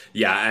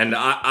 Yeah, and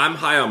I'm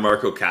high on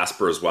Marco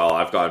Kasper as well.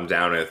 I've got him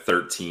down at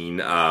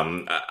 13.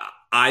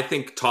 I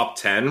think top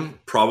 10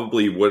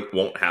 probably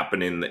won't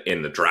happen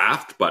in the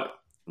draft, but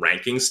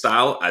ranking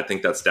style, I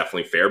think that's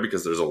definitely fair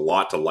because there's a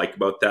lot to like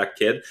about that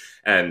kid.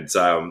 And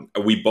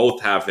we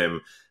both have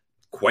him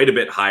quite a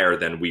bit higher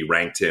than we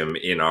ranked him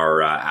in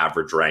our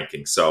average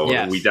ranking. So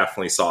we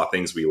definitely saw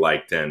things we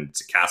liked, and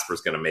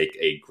Kasper's going to make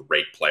a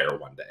great player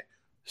one day.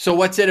 So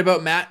what's it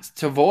about Matt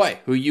Savoy,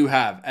 who you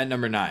have at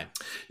number 9?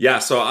 Yeah,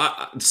 so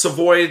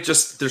Savoy,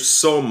 there's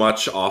so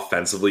much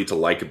offensively to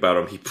like about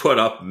him. He put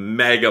up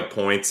mega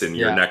points in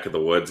your neck of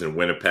the woods in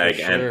Winnipeg.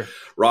 Sure. And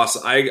Ross,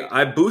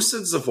 I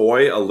boosted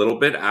Savoy a little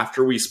bit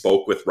after we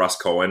spoke with Russ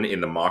Cohen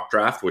in the mock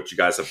draft, which you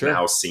guys have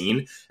now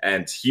seen.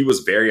 And he was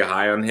very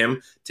high on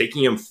him,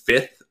 taking him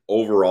 5th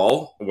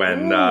overall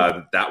when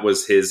that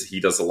was he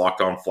does the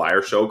Locked On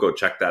Flyer show. Go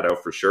check that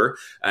out for sure.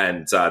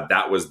 And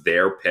that was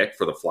their pick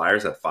for the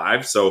Flyers at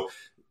 5. So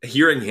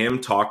hearing him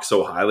talk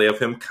so highly of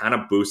him kind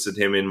of boosted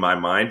him in my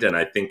mind. And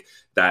I think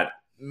that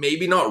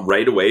maybe not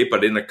right away,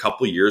 but in a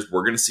couple of years,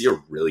 we're going to see a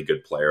really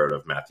good player out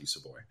of Matthew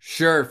Savoy.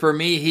 Sure. For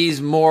me,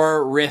 he's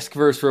more risk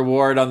versus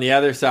reward on the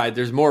other side.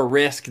 There's more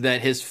risk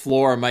that his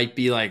floor might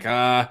be like,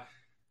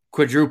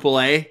 quadruple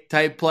A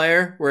type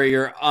player where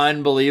you're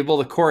unbelievable,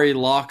 the Corey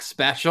Locke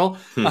special,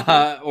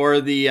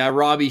 or the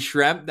Robbie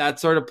Schremp, that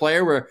sort of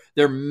player where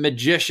they're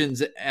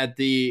magicians at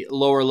the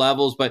lower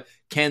levels, but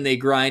can they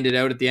grind it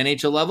out at the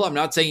NHL level? I'm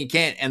not saying he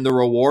can't, and the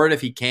reward,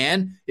 if he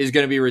can, is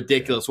going to be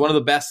ridiculous. One of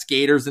the best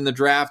skaters in the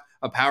draft,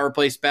 a power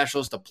play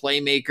specialist, a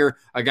playmaker,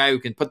 a guy who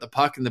can put the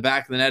puck in the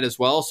back of the net as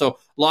well. So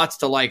lots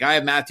to like. I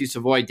have Matthew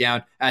Savoy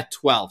down at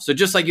 12. So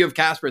just like you have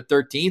Kasper at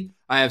 13th,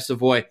 I have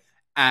Savoy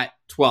at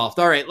 12th.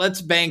 All right,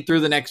 let's bang through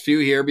the next few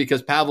here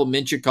because Pavel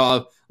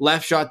Mintyukov,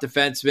 left shot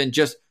defenseman,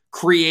 just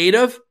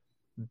creative,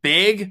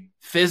 big,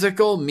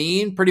 physical,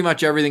 mean, pretty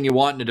much everything you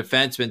want in a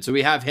defenseman. So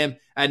we have him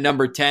at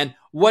number 10.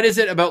 What is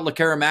it about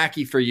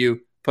Lekkerimaki for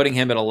you putting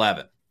him at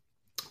 11?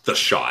 The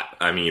shot.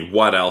 I mean,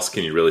 what else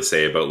can you really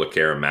say about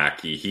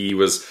Lekkerimaki? He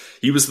was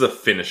the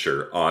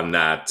finisher on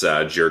that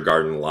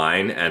Djurgården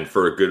line, and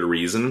for a good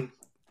reason.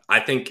 I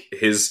think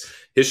his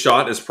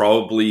shot is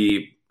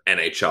probably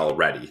NHL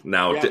ready.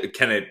 Now,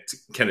 can it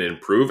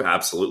improve?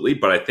 Absolutely.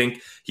 But I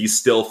think he's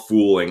still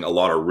fooling a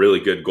lot of really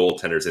good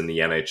goaltenders in the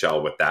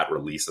NHL with that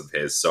release of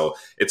his. So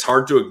it's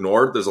hard to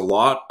ignore. There's a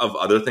lot of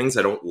other things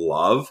I don't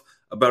love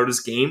about his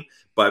game,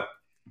 but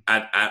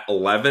at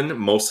 11,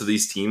 most of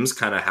these teams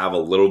kind of have a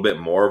little bit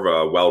more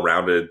of a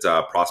well-rounded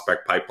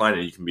prospect pipeline,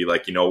 and you can be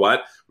like, you know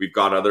what? We've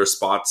got other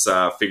spots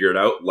figured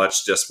out.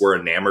 We're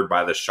enamored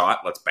by the shot.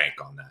 Let's bank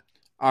on that.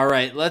 All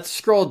right, let's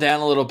scroll down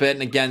a little bit.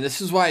 And again,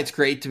 this is why it's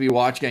great to be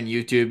watching on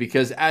YouTube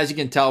because as you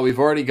can tell, we've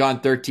already gone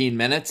 13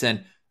 minutes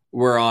and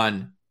we're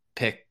on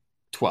pick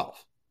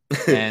 12.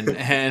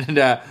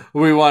 and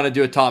we want to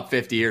do a top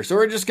 50 here. So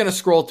we're just going to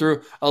scroll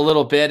through a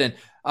little bit, and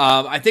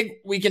I think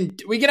we can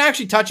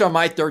actually touch on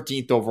my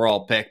 13th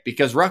overall pick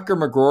because Rutger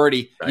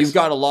McGroarty, nice. You've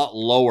got a lot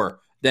lower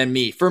than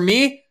me. For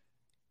me,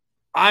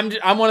 I'm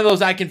one of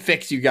those I can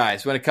fix you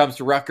guys when it comes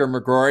to Rutger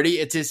McGroarty.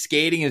 It's his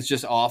skating is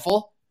just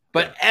awful,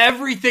 but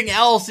everything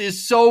else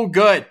is so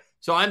good.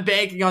 So I'm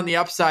banking on the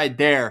upside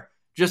there.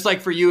 Just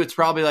like for you, it's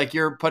probably like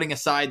you're putting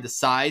aside the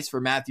size for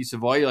Matthew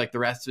Savoie. Like the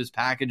rest of his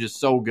package is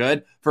so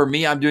good. For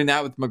me, I'm doing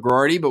that with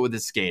McGroarty, but with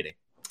his skating.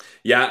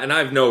 Yeah, and I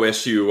have no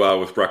issue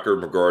with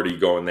Rutger McGroarty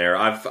going there.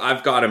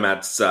 I've got him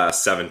at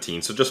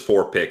 17, so just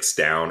 4 picks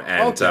down.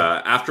 And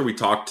after we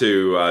talked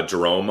to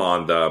Jerome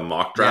on the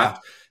mock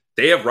draft,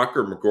 they have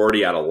Rutger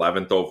McGroarty at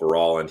 11th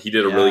overall, and he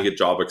did a really good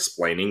job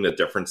explaining the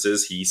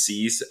differences he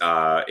sees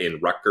in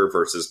Rutger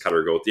versus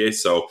Cutter Gauthier.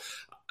 So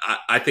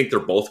I think they're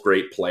both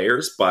great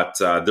players, but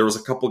there was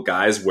a couple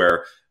guys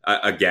where,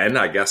 again,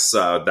 I guess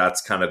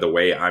that's kind of the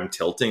way I'm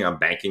tilting. I'm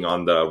banking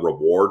on the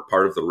reward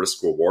part of the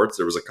risk rewards.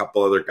 There was a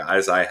couple other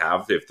guys I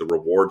have. If the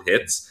reward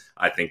hits,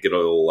 I think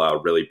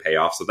it'll really pay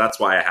off. So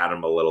that's why I had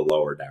him a little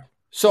lower down.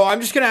 So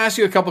I'm just going to ask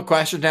you a couple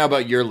questions now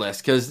about your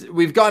list because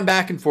we've gone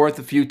back and forth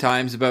a few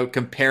times about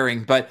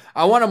comparing, but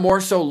I want to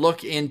more so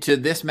look into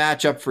this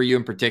matchup for you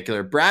in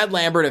particular. Brad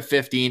Lambert at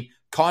 15,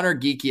 Connor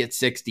Geekie at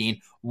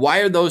 16. Why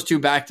are those two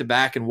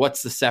back-to-back, and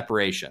what's the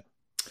separation?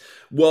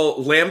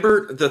 Well,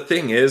 Lambert, the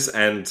thing is,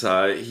 and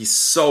he's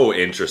so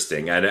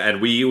interesting,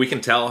 and we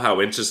can tell how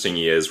interesting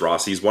he is,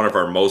 Ross. He's one of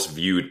our most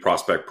viewed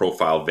prospect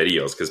profile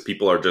videos because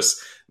people are just,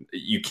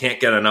 you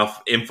can't get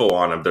enough info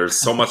on him. There's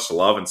so much to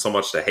love and so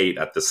much to hate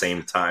at the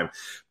same time.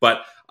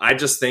 But I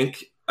just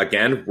think,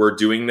 again, we're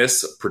doing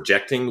this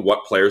projecting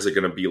what players are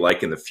going to be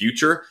like in the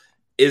future.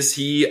 Is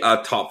he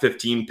a top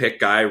 15 pick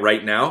guy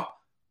right now?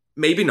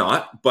 Maybe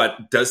not,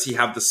 but does he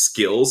have the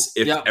skills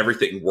if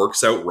everything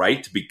works out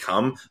right to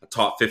become a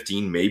top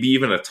 15, maybe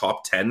even a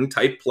top 10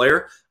 type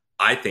player?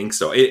 I think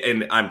so.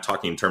 And I'm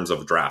talking in terms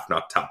of draft,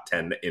 not top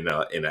 10 in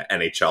a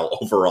NHL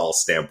overall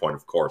standpoint,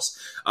 of course.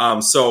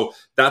 So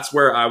that's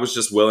where I was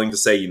just willing to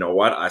say, you know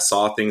what? I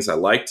saw things I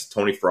liked.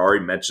 Tony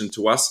Ferrari mentioned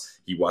to us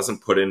he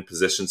wasn't put in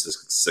positions to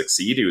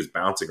succeed. He was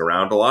bouncing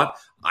around a lot.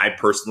 I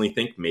personally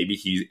think maybe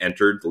he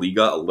entered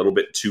Liga a little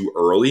bit too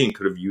early and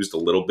could have used a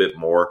little bit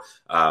more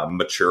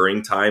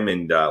maturing time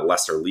in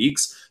lesser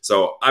leagues.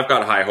 So I've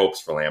got high hopes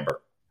for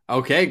Lambert.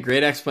 Okay,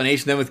 great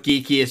explanation. Then with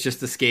Geekie, it's just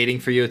the skating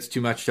for you. It's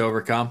too much to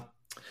overcome.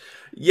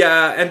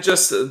 Yeah, and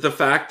just the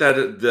fact that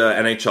the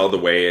NHL, the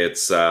way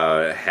it's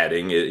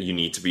heading, you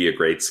need to be a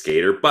great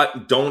skater.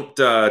 But don't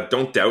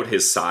doubt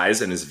his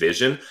size and his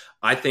vision.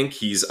 I think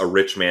he's a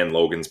rich man,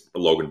 Logan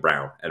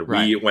Brown. And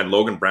when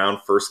Logan Brown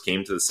first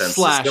came to the Sens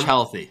system,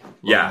 healthy.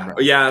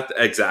 Yeah,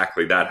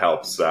 exactly. That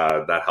helps.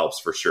 That helps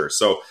for sure.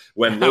 So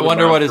when Logan I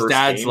wonder Brown what his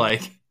dad's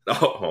like.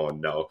 Oh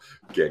no,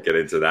 get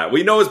into that.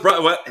 We know his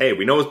brother. Hey,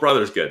 we know his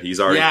brother's good. He's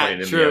already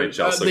playing in the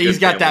NHL. So he's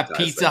got that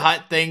Pizza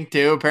Hut thing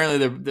too.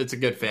 Apparently, that's a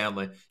good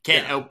family.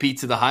 Can't out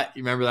Pizza the Hut.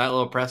 You remember that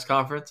little press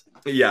conference?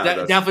 Yeah,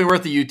 definitely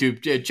worth the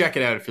YouTube. Check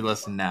it out if you're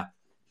listening now.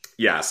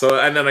 Yeah, so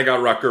and then I got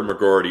Rutger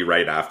McGroarty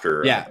right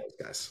after those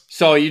guys.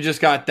 So you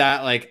just got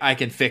that, like, I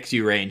can fix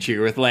you range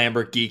here with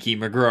Lambert, Geekie,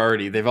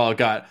 McGroarty. They've all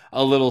got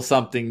a little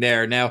something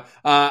there. Now,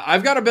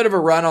 I've got a bit of a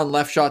run on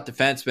left shot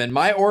defensemen.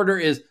 My order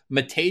is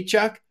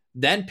Mateychuk,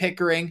 then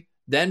Pickering,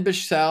 then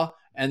Bichsel,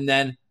 and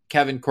then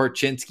Kevin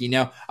Korchinski.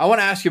 Now, I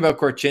want to ask you about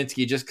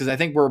Korchinski just because I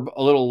think we're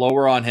a little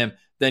lower on him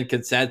than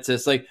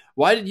consensus. Like,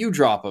 why did you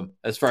drop him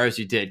as far as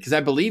you did? Because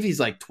I believe he's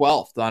like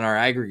 12th on our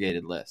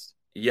aggregated list.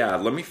 Yeah,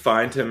 let me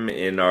find him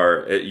in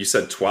our, you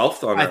said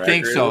 12th on our I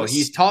think so. list?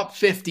 He's top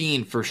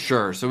 15 for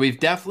sure. So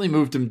we've definitely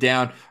moved him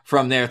down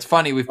from there. It's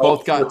funny. We've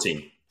both got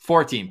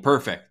 14.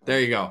 Perfect. There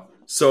you go.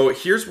 So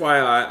here's why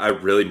I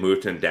really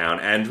moved him down.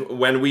 And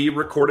when we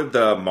recorded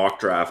the mock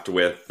draft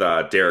with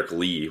Derek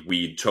Lee,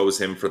 we chose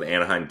him for the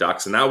Anaheim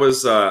Ducks. And that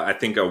was, I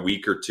think, a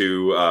week or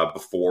two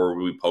before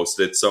we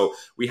posted. So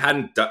we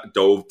hadn't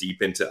dove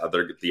deep into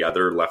the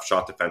other left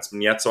shot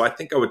defenseman yet. So I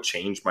think I would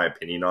change my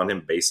opinion on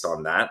him based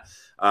on that.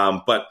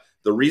 But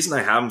the reason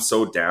I have him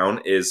so down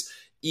is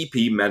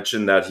EP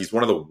mentioned that he's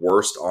one of the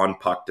worst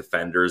on-puck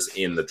defenders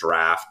in the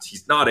draft.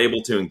 He's not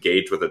able to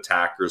engage with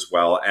attackers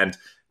well. And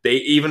they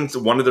even,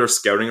 one of their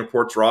scouting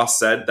reports, Ross,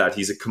 said that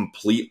he's a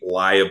complete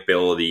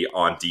liability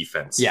on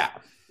defense. Yeah.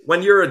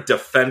 When you're a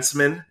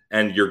defenseman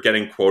and you're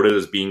getting quoted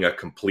as being a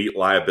complete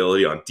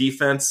liability on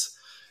defense,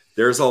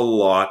 there's a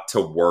lot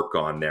to work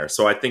on there.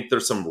 So I think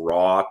there's some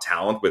raw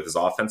talent with his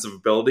offensive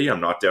ability.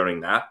 I'm not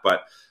doubting that,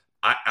 but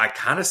I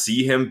kind of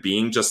see him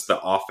being just the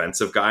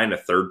offensive guy in a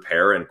third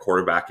pair and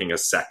quarterbacking a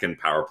second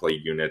power play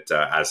unit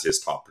as his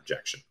top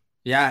projection.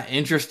 Yeah,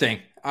 interesting.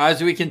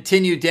 As we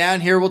continue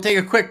down here, we'll take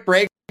a quick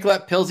break.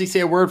 Let Pilsy say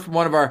a word from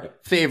one of our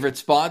favorite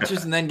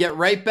sponsors and then get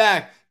right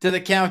back to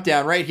the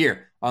countdown right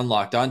here on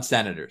Locked On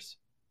Senators.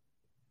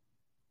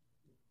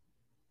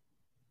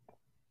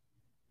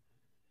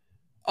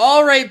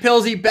 All right,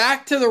 Pilsy,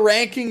 back to the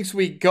rankings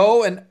we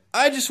go. And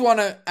I just want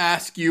to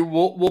ask you,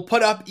 we'll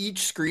put up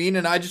each screen,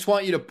 and I just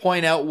want you to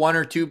point out one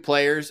or two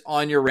players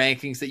on your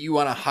rankings that you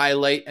want to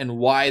highlight and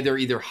why they're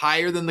either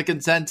higher than the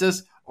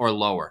consensus or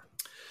lower.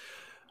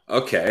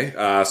 Okay,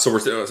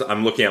 so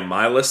I'm looking at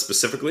my list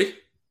specifically.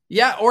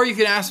 Yeah, or you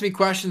can ask me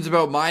questions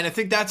about mine. I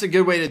think that's a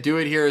good way to do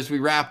it here as we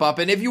wrap up.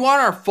 And if you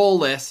want our full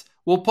list,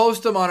 we'll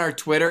post them on our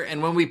Twitter.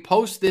 And when we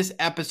post this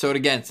episode,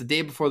 again, it's the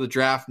day before the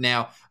draft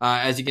now.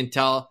 As you can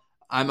tell,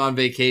 I'm on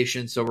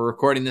vacation, so we're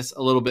recording this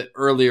a little bit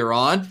earlier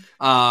on.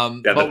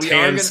 The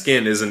tan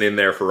skin isn't in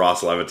there for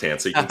Ross Levitan,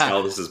 so you can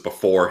tell this is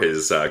before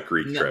his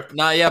Greek trip.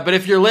 Not yet, but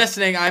if you're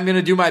listening, I'm going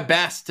to do my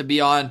best to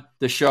be on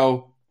the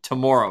show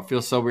tomorrow. It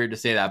feels so weird to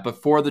say that.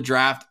 But for the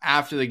draft,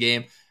 after the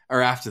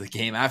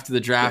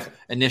draft,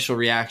 initial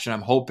reaction,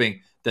 I'm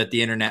hoping that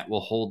the internet will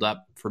hold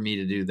up for me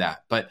to do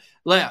that. But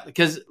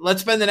because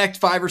let's spend the next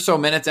 5 or so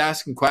minutes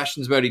asking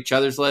questions about each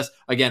other's list.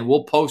 Again,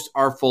 we'll post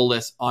our full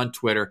list on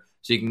Twitter,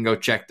 so you can go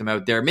check them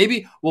out there.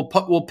 Maybe we'll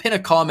pin a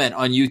comment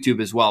on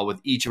YouTube as well with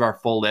each of our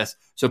full lists,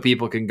 so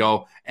people can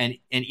go and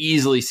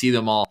easily see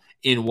them all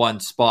in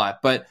one spot.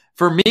 But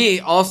for me,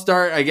 I'll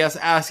start, I guess,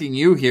 asking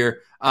you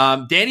here.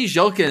 Danny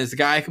Zhilkin is the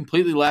guy I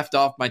completely left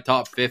off my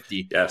top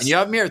 50. Yes. And you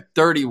have him here at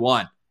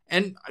 31.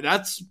 And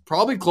that's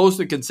probably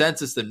closer to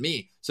consensus than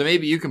me. So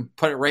maybe you can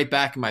put it right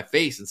back in my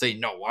face and say,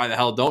 no, why the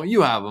hell don't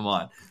you have him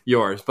on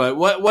yours? But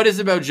what is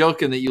it about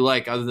Zhilkin that you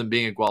like other than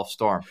being a Guelph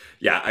Storm?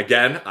 Yeah,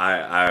 again,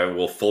 I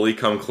will fully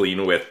come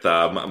clean with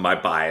my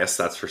bias,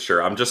 that's for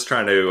sure. I'm just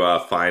trying to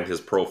find his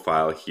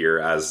profile here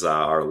as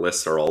our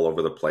lists are all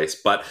over the place.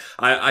 But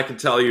I can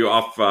tell you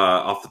off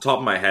the top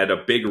of my head, a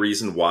big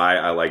reason why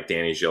I like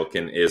Danny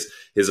Zhilkin is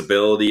his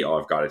ability. Oh,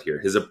 I've got it here.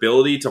 His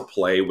ability to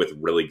play with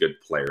really good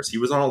players. He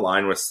was on a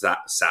line with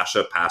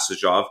Sasha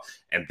Pasajov,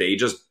 and they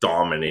just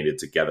dominated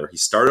together. He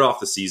started off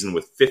the season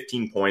with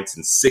 15 points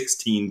in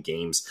 16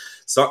 games.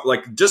 So,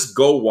 just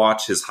go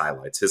watch his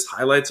highlights. His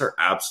highlights are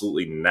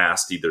absolutely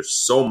nasty. There's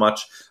so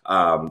much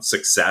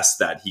success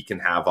that he can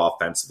have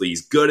offensively.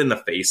 He's good in the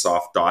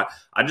face-off dot.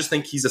 I just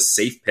think he's a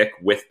safe pick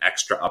with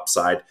extra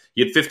upside.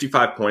 He had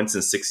 55 points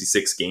in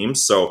 66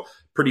 games, so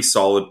pretty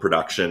solid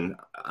production.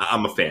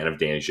 I'm a fan of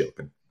Danny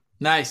Zhilkin.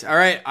 Nice. All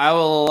right. I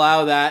will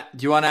allow that.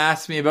 Do you want to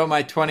ask me about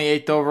my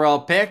 28th overall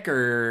pick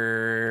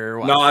or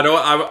what? No, I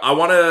don't. I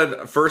want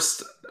to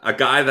first, a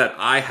guy that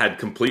I had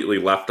completely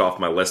left off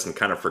my list and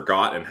kind of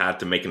forgot and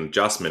had to make an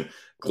adjustment.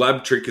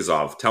 Gleb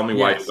Trikazov. Tell me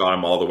why you got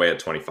him all the way at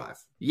 25.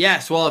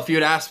 Yes, well, if you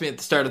had asked me at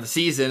the start of the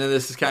season, and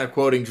this is kind of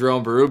quoting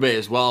Jerome Berube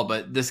as well,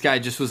 but this guy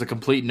just was a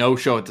complete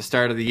no-show at the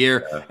start of the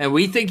year, and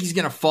we think he's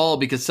going to fall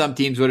because some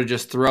teams would have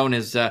just thrown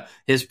his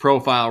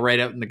profile right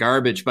out in the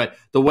garbage. But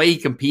the way he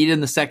competed in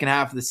the second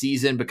half of the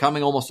season,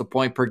 becoming almost a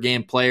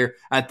point-per-game player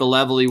at the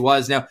level he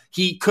was, now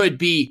he could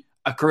be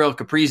a Kirill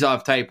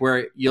Kaprizov type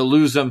where you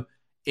lose him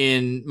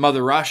in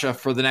Mother Russia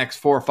for the next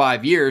 4 or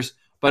 5 years,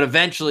 but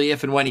eventually,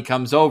 if and when he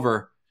comes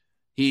over,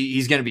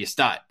 he's going to be a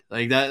stud.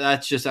 Like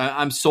that's just,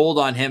 I'm sold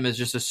on him as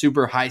just a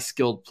super high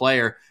skilled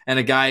player and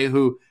a guy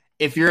who,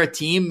 if you're a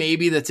team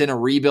maybe that's in a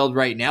rebuild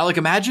right now, like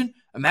imagine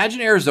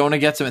Arizona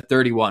gets him at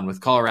 31 with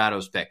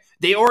Colorado's pick.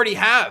 They already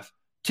have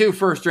 2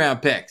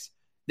 first-round picks.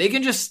 They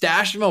can just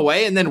stash him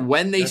away, and then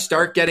when they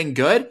start getting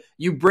good,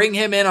 you bring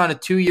him in on a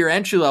 2-year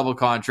entry-level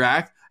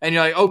contract, and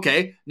you're like,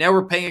 okay, now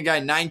we're paying a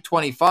guy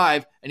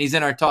 $925, and he's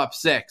in our top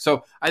 6.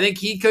 So I think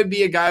he could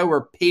be a guy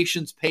where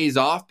patience pays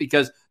off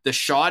because the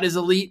shot is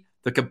elite,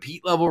 the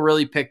compete level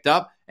really picked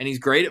up, and he's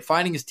great at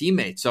finding his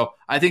teammates. So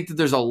I think that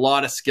there's a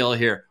lot of skill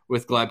here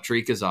with Gleb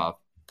Trikazov.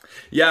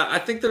 Yeah, I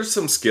think there's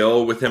some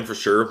skill with him for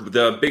sure.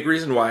 The big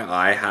reason why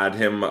I had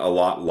him a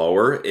lot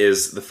lower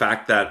is the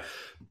fact that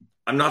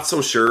I'm not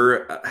so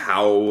sure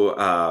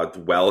how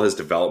well his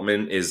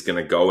development is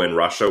going to go in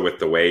Russia with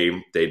the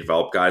way they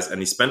develop guys. And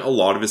he spent a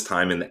lot of his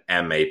time in the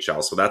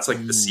MHL. So that's like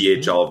the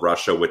CHL of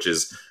Russia, which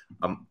is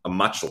a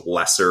much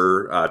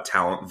lesser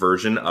talent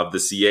version of the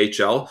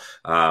CHL.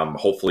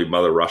 Hopefully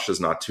Mother Russia's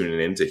not tuning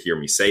in to hear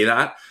me say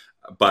that.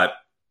 But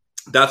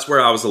that's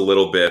where I was a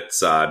little bit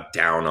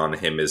down on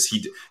him.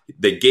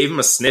 They gave him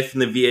a sniff in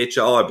the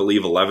VHL, I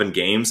believe 11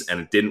 games,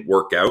 and it didn't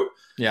work out.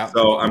 Yeah.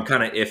 So I'm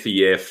kind of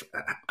iffy if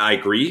I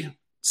agree,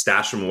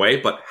 stash him away,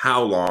 but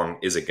how long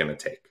is it going to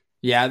take?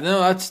 Yeah,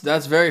 no,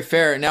 that's very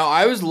fair. Now,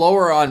 I was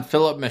lower on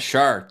Philip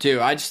Machar, too.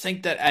 I just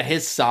think that at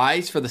his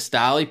size for the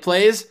style he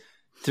plays,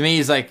 to me,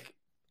 he's like,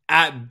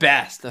 at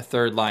best, a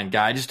third-line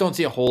guy. I just don't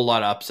see a whole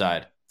lot of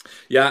upside.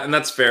 Yeah, and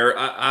that's fair.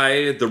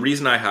 The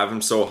reason I have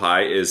him so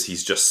high is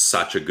he's just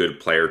such a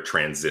good player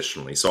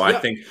transitionally. So I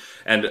think,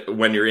 and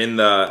when you're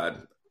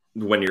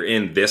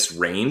in this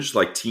range,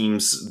 like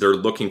teams, they're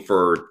looking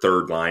for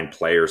third line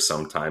players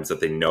sometimes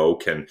that they know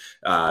can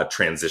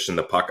transition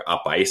the puck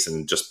up ice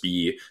and just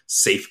be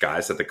safe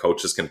guys that the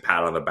coaches can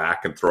pat on the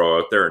back and throw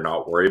out there and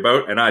not worry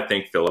about. And I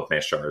think Philip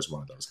Machar is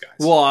one of those guys.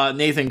 Well,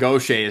 Nathan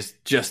Gaucher is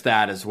just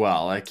that as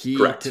well. Like he,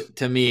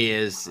 to me,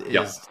 is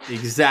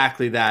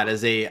exactly that,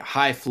 as a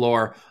high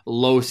floor,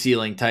 low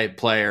ceiling type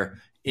player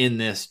in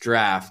this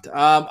draft.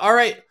 All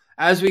right.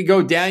 as we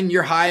go down,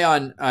 you're high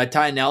on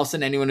Ty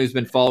Nelson. Anyone who's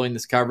been following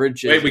this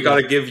coverage. Wait, we got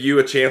to give you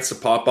a chance to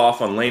pop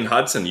off on Lane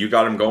Hudson. You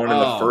got him going in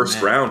the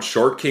first round,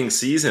 short king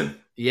season.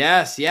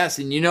 Yes.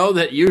 And you know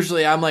that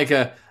usually I'm like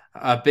a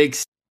big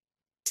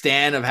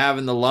stan of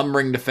having the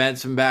lumbering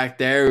defenseman back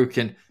there who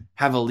can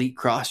have elite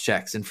cross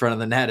checks in front of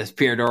the net, as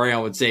Pierre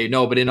Dorion would say.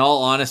 No, but in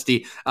all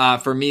honesty,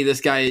 for me,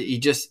 this guy,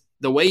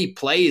 the way he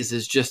plays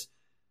is just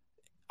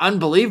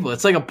unbelievable.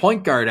 It's like a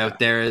point guard out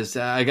there. Is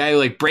a guy who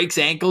like breaks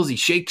ankles, he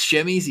shakes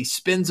shimmies, he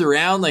spins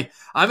around. Like,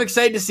 I'm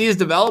excited to see his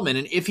development,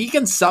 and if he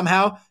can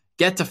somehow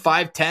get to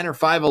 5'10" or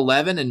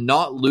 5'11" and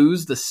not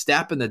lose the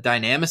step and the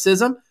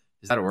dynamicism.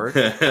 Is that a word?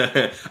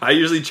 I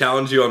usually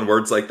challenge you on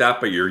words like that,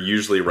 but you're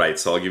usually right,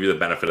 so I'll give you the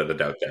benefit of the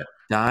doubt there.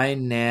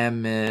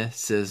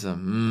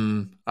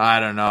 Dynamicism. I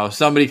don't know.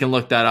 Somebody can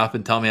look that up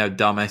and tell me how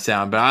dumb I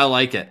sound, but I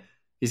like it.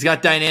 He's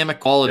got dynamic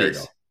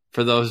qualities.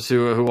 For those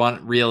who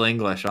want real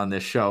English on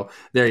this show,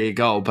 there you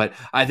go. But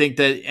I think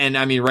that, and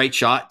I mean, right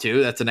shot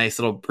too. That's a nice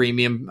little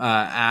premium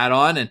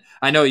add-on. And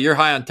I know you're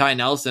high on Ty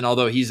Nelson,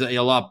 although he's a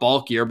lot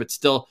bulkier, but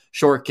still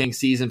short king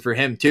season for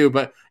him too.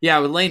 But yeah,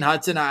 with Lane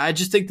Hudson, I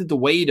just think that the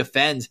way he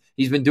defends,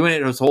 he's been doing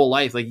it his whole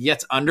life. Like, he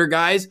gets under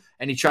guys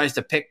and he tries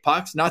to pick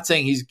pucks. Not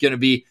saying he's going to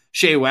be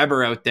Shea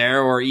Weber out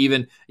there, or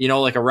even,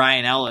 like a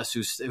Ryan Ellis,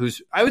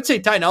 who's I would say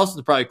Ty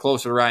Nelson's probably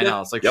closer to Ryan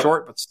Ellis,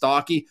 short but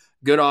stocky,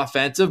 good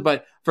offensive.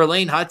 But for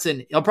Lane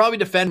Hudson, he'll probably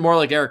defend more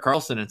like Erik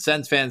Karlsson, and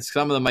Sens fans,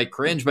 some of them might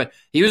cringe, but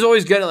he was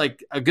always good at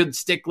like a good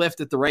stick lift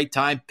at the right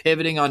time,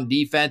 pivoting on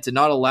defense and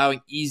not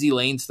allowing easy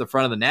lanes to the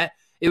front of the net.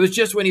 It was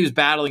just when he was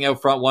battling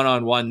out front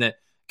one-on-one that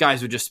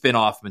guys would just spin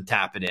off him and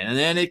tap it in. And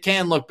then it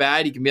can look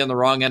bad. He can be on the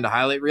wrong end of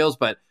highlight reels,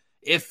 but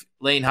if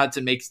Lane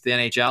Hudson makes the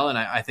NHL, and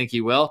I think he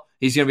will,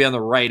 he's going to be on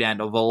the right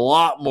end of a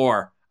lot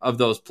more of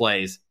those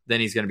plays than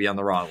he's going to be on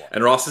the wrong one.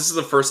 And Ross, this is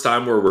the first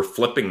time where we're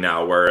flipping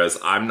now, whereas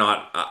I'm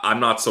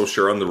not so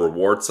sure on the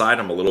reward side.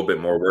 I'm a little bit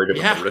more worried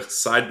about the risk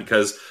side,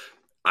 because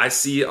I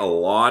see a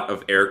lot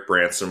of Erik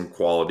Brannstrom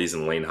qualities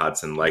in Lane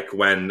Hudson. Like,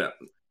 when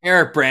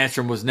Erik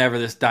Brannstrom was never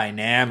this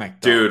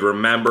dynamic, though. Dude,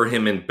 remember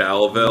him in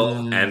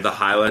Belleville and the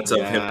highlights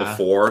of him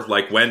before?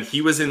 Like, when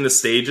he was in the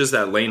stages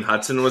that Lane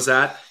Hudson was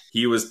at,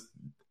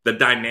 the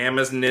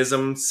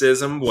dynamism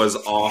was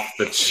off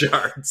the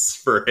charts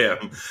for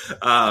him.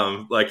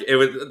 It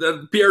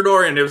was Pierre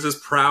Dorion. It was his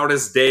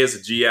proudest day as a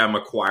GM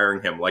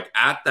acquiring him. Like,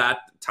 at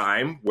that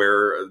time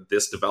where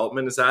this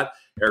development is at,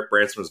 Erik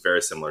Brannstrom was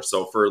very similar.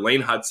 So for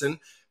Lane Hudson,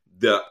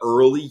 the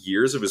early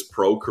years of his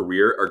pro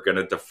career are going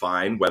to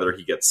define whether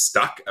he gets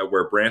stuck at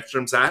where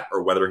Brannstrom's at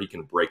or whether he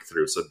can break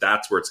through. So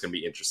that's where it's going to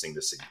be interesting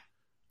to see.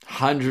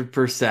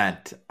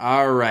 100%.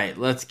 All right,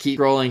 let's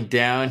keep rolling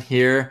down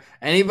here.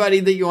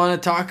 Anybody that you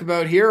want to talk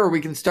about here, or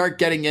we can start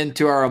getting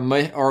into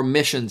our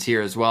missions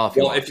here as well.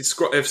 If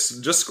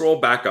just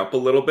scroll back up a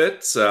little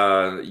bit,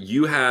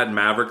 you had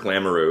Maverick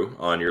Lamoureux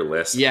on your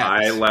list. Yes.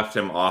 I left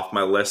him off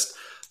my list.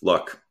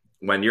 Look,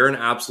 when you're an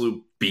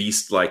absolute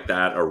beast like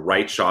that, a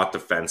right shot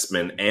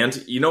defenseman,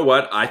 and you know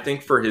what? I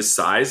think for his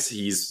size,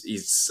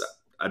 he's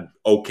an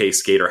okay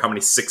skater. How many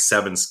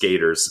 6'7"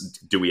 skaters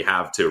do we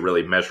have to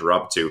really measure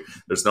up to?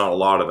 There's not a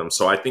lot of them.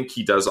 So I think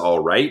he does all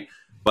right.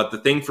 But the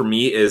thing for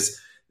me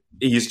is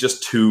he's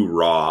just too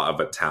raw of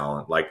a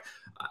talent. Like,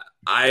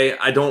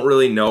 I don't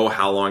really know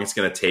how long it's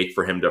going to take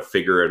for him to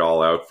figure it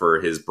all out,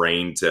 for his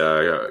brain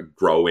to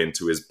grow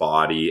into his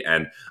body.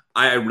 And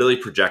I really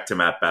project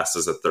him at best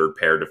as a third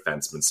pair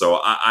defenseman. So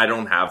I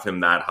don't have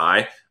him that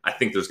high. I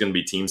think there's going to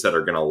be teams that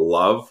are going to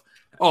love.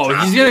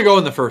 He's going to go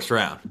in the first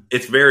round.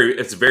 It's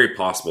very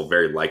possible,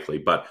 very likely.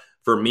 But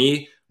for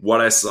me, what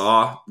I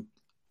saw,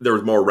 there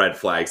was more red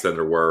flags than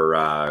there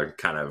were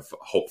kind of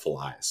hopeful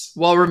eyes.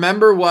 Well,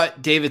 remember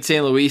what David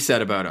St. Louis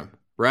said about him,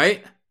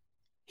 right?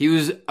 He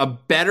was a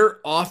better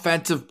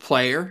offensive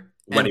player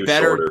and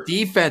better shorter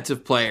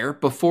defensive player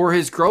before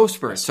his growth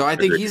spurt. So I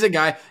think he's a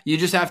guy you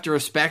just have to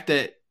respect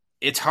that.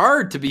 It's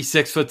hard to be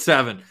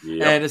 6'7",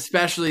 and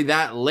especially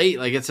that late.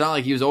 Like, it's not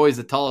like he was always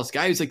the tallest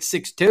guy. He was like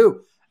 6'2".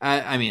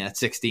 I mean, at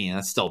 16,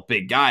 that's still a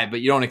big guy,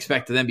 but you don't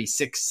expect to then be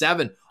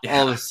 6'7"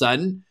 all of a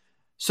sudden.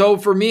 So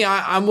for me,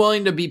 I'm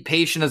willing to be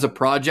patient as a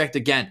project.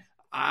 Again,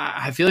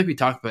 I feel like we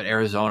talk about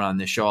Arizona on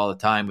this show all the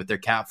time with their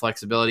cap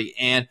flexibility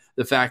and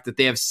the fact that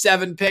they have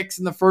 7 picks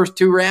in the first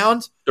 2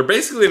 rounds. They're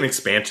basically an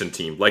expansion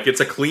team. Like, it's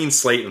a clean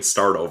slate and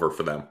start over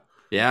for them.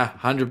 Yeah,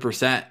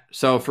 100%.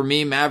 So for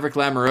me, Maverick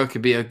Lamoureux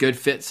could be a good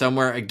fit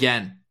somewhere,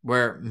 again,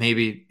 where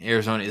maybe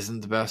Arizona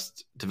isn't the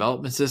best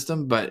development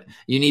system, but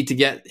you need to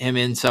get him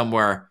in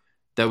somewhere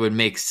that would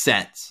make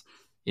sense.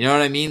 You know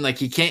what I mean? Like,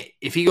 he can't,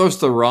 if he goes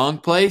to the wrong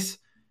place,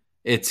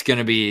 it's going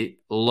to be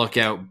look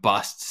out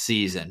bust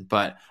season.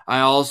 But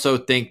I also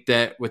think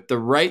that with the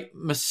right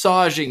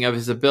massaging of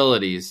his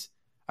abilities,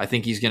 I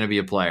think he's going to be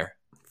a player.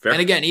 Fair.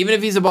 And again, even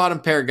if he's a bottom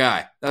pair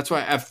guy, that's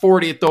why at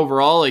 40th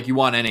overall, like, you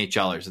want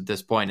NHLers at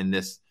this point in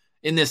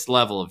this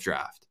level of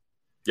draft.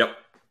 Yep.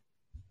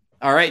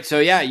 All right. So,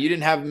 yeah, you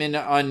didn't have him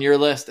on your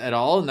list at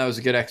all, and that was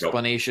a good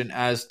explanation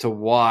as to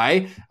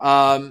why.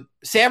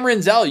 Sam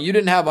Rinzel, you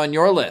didn't have on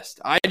your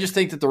list. I just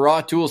think that the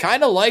raw tools,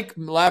 kind of like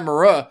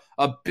Lamoureux,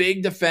 a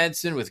big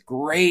defenseman with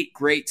great,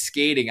 great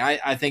skating.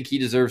 I think he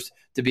deserves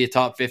to be a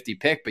top 50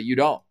 pick, but you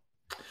don't.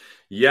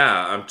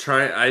 Yeah, I'm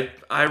trying.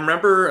 I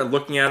remember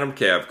looking at him.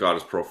 Okay, I've got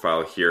his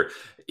profile here.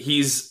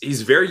 He's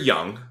very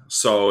young,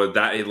 so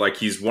that like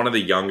he's one of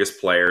the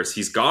youngest players.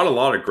 He's got a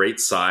lot of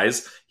great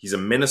size. He's a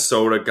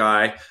Minnesota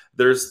guy.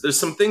 There's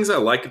some things I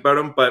like about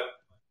him, but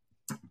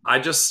I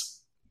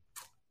just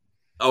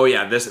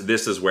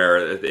this is where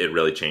it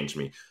really changed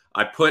me.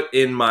 I put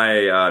in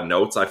my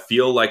notes, I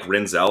feel like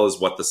Rinzel is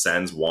what the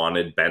Sens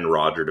wanted Ben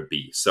Roger to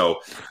be.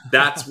 So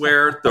that's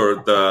where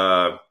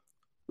the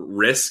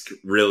risk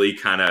really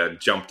kind of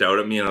jumped out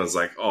at me, and I was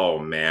like, oh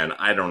man,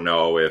 I don't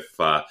know if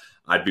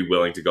I'd be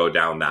willing to go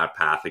down that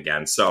path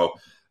again. So,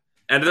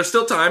 and there's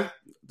still time.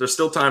 There's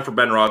still time for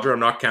Ben Roger. I'm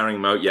not counting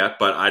him out yet,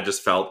 but I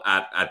just felt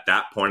at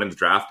that point in the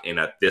draft and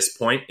at this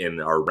point in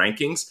our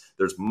rankings,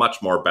 there's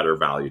much more better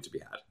value to be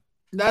had.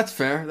 That's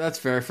fair. That's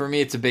fair. For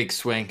me, it's a big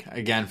swing,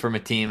 again, from a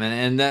team.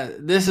 And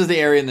this is the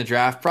area in the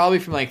draft, probably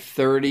from like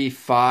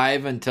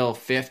 35 until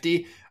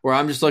 50, where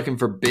I'm just looking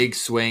for big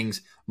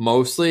swings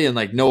mostly. And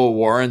like Noah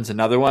Warren's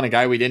another one, a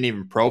guy we didn't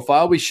even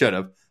profile. We should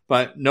have.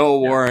 But Noah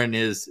Warren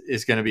is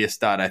going to be a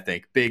stud, I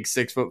think. Big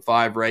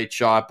 6'5" right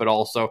shot, but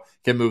also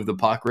can move the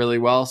puck really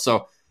well.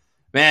 So,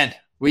 man,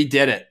 we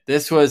did it.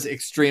 This was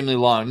extremely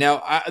long.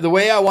 Now, the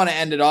way I want to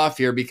end it off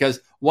here, because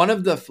one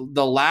of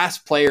the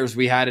last players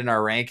we had in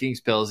our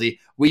rankings, Pilsy,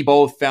 we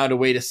both found a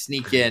way to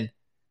sneak in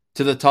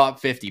to the top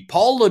 50.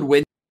 Paul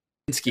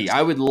Ludwinski,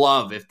 I would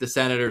love if the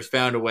Senators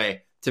found a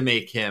way to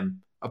make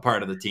him a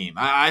part of the team.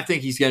 I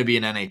think he's going to be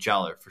an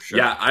NHLer for sure.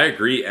 Yeah, I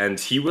agree. And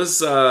he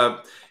was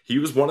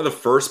one of the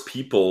first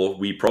people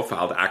we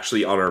profiled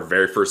actually on our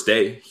very first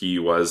day. He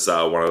was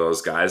one of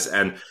those guys.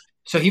 And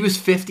so he was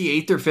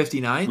 58th or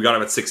 59th? We got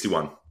him at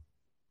 61.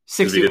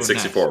 61, we did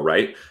 64, nice.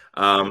 Right?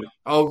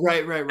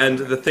 Right. And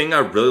the thing I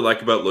really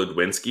like about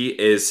Ludwinski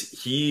is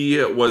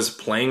he was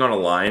playing on a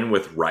line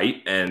with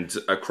Wright and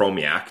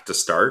Chromiak to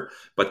start,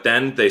 but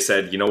then they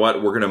said, you know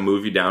what, we're going to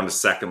move you down to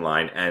second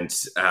line and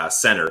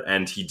center,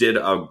 and he did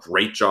a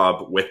great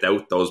job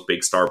without those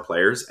big star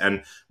players.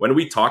 And when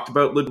we talked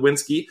about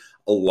Ludwinski,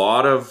 a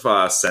lot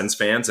of Sens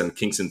fans and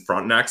Kingston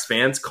Frontenac's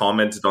fans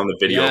commented on the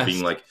video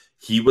being like,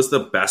 he was the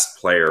best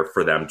player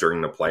for them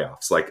during the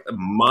playoffs, like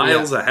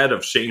miles ahead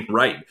of Shane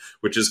Wright,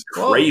 which is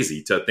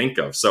crazy to think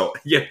of. So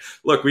yeah,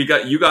 look, you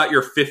got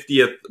your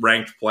 50th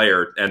ranked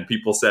player, and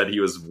people said he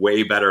was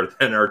way better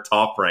than our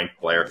top ranked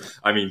player.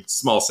 I mean,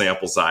 small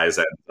sample size.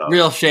 And,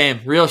 real shame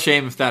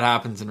if that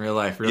happens in real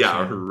life.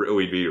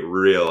 We'd be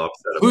real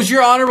upset. Who's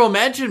your honorable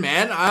mention,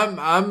 man?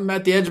 I'm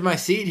at the edge of my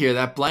seat here.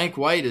 That blank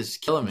white is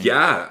killing me.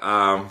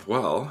 Yeah.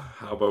 Well,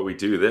 how about we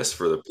do this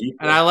for the people?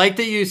 And I like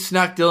that you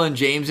snuck Dylan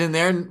James in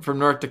there from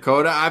North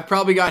Dakota. I've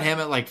probably got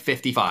him at like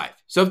 55.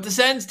 So if the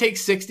Sens take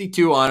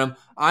 62 on him,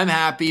 I'm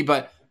happy.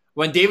 But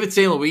when David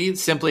St. Louis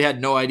simply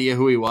had no idea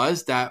who he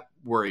was, that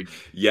worried me.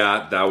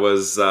 Yeah, that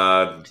was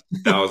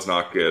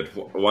not good.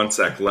 One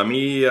sec. Let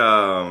me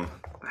have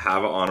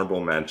an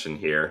honorable mention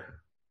here.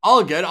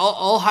 All good.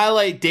 I'll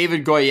highlight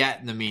David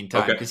Goyette in the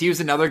meantime, because he was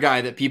another guy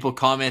that people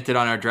commented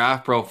on our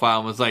draft profile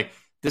and was like,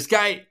 this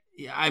guy,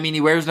 I mean, he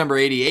wears number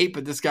 88,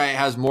 but this guy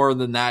has more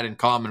than that in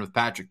common with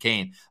Patrick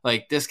Kane.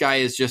 Like, this guy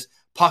is just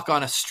puck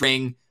on a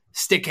string,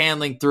 stick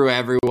handling through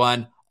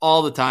everyone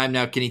all the time.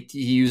 Now, can he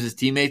use his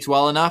teammates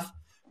well enough?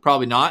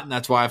 Probably not, and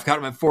that's why I've got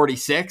him at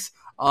 46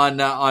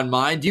 on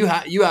mine. Do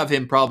you have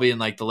him probably in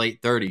like the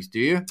late 30s? Do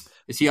you?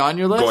 Is he on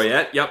your list?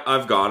 Goyette, yep,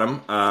 I've got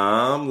him.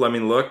 Let me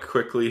look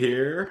quickly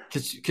here.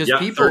 Because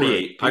people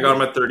 38. I got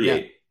him at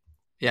 38.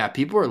 Yeah,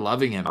 people are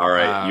loving him. All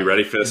right, you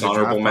ready for this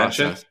honorable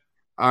mention? Process.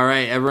 All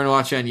right, everyone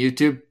watching on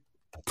YouTube,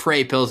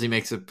 pray Pilsy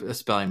makes a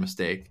spelling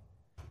mistake.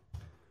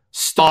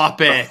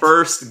 Stop it. The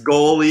first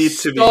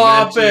goalie to be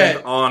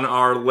mentioned on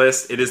our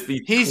list. It is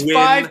the He's twin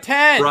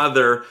 5'10".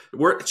 brother.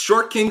 We're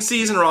Short King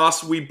season,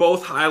 Ross. We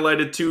both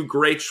highlighted two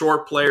great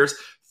short players.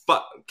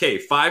 Okay,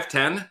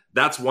 5'10",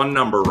 that's one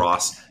number,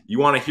 Ross. You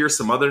want to hear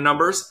some other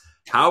numbers?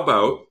 How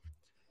about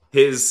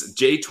his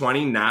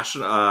J20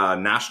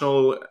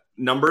 national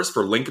numbers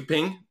for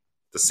Linkoping,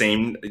 the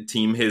same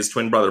team his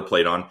twin brother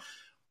played on?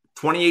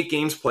 28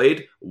 games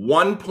played,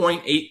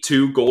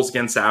 1.82 goals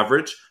against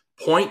average,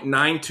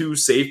 0.92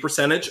 save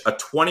percentage, a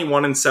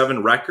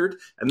 21-7 record.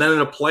 And then in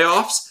the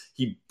playoffs,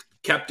 he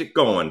kept it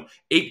going.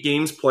 8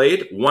 games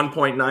played,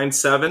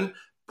 1.97,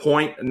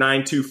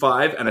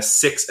 0.925, and a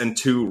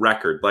 6-2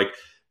 record. Like,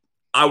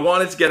 I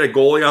wanted to get a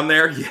goalie on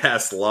there.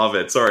 Yes, love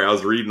it. Sorry, I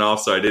was reading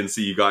off, so I didn't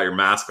see you got your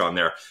mask on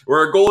there.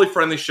 We're a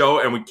goalie-friendly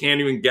show, and we can't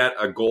even get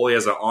a goalie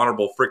as an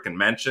honorable freaking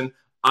mention.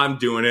 I'm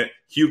doing it.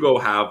 Hugo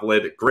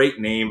Havlid, great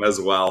name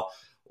as well.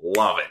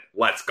 Love it.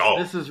 Let's go.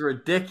 This is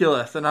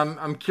ridiculous, and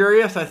I'm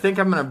curious. I think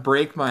I'm going to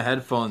break my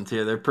headphones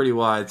here. They're pretty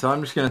wide, so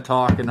I'm just going to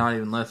talk and not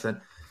even listen.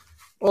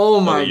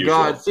 Oh my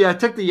God. See, I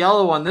took the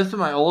yellow one. This is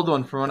my old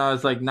one from when I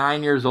was like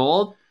 9 years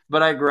old,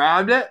 but I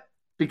grabbed it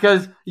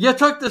because you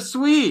took the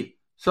Swede.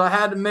 So I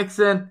had to mix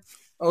in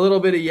a little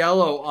bit of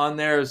yellow on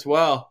there as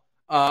well.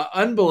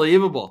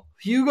 Unbelievable.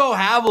 Hugo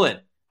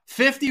Haviland,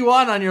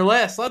 51 on your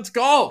list. Let's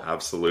go.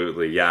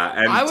 Absolutely, yeah.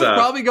 And I would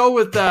probably go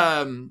with,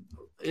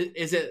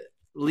 is it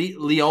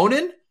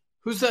Leonin?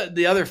 Who's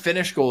the other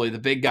Finnish goalie, the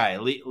big guy,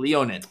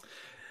 Leonin?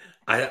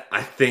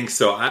 I think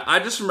so. I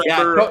just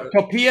remember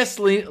Topias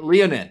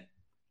Leonin.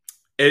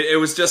 It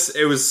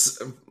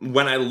was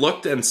when I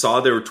looked and saw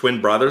they were twin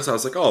brothers, I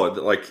was like, oh,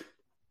 like,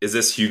 is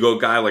this Hugo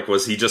guy? Like,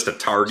 was he just a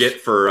target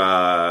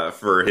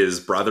for his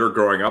brother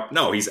growing up?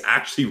 No, he's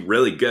actually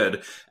really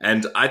good.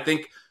 And I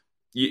think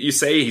you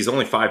say he's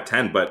only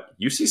 5'10", but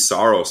you see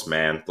Saros,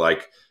 man,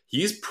 like,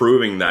 he's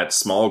proving that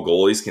small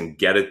goalies can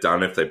get it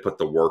done if they put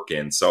the work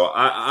in. So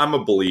I'm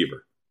a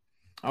believer.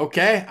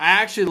 Okay.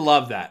 I actually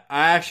love that.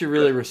 I actually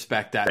really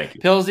respect that. Thank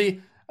you.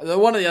 Pilsy,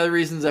 one of the other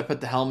reasons I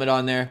put the helmet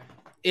on there,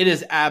 it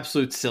is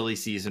absolute silly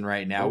season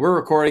right now. We're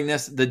recording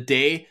this the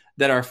day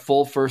that our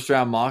full first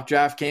round mock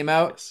draft came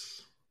out.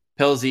 Yes.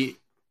 Pilsy,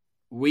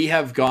 we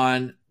have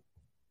gone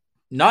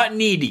not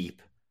knee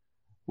deep.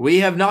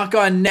 We have not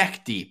gone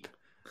neck deep.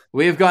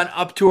 We have gone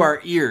up to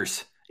our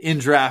ears in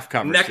draft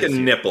coverage. Neck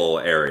and nipple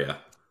area.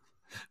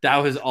 That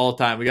was all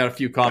time. We got a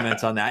few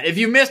comments on that. If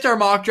you missed our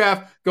mock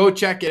draft, go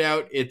check it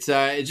out. It's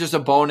just a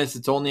bonus.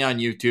 It's only on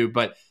YouTube,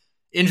 but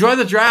enjoy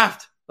the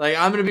draft. Like,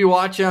 I'm going to be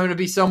watching. I'm going to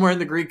be somewhere in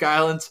the Greek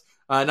islands.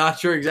 Not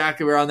sure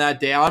exactly where on that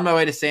day. I'm on my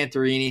way to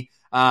Santorini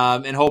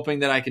and hoping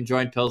that I can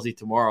join Pilsy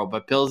tomorrow.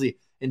 But Pilsy,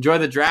 enjoy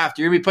the draft.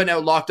 You're going to be putting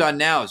out Locked On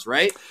Nows,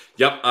 right?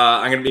 Yep.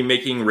 I'm going to be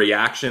making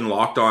reaction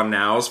Locked On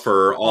Nows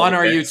for all on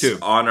our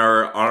YouTube. On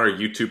our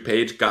YouTube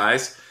page,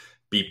 guys.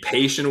 Be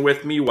patient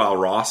with me while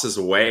Ross is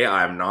away.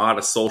 I'm not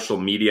a social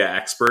media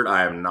expert.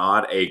 I am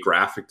not a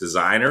graphic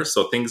designer.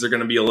 So things are going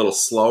to be a little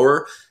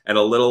slower and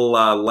a little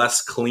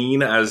less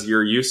clean as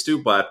you're used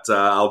to. But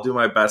I'll do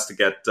my best to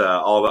get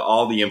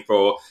all the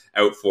info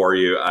out for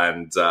you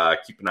and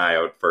keep an eye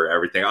out for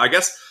everything. I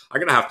guess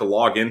I'm going to have to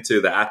log into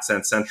the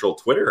 @Sens Central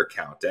Twitter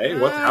account, eh?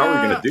 How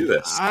are we going to do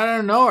this? I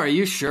don't know. Are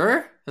you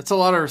sure? That's a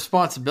lot of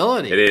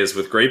responsibility. It is.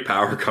 With great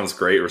power comes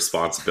great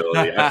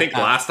responsibility. I think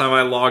last time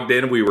I logged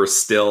in, we were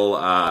still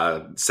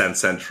Sens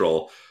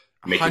Central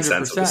making 100%.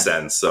 Sense of the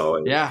Sens.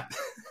 So yeah,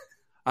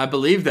 I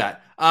believe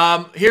that.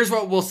 Here's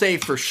what we'll say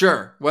for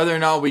sure: whether or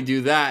not we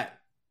do that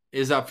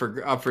is up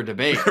for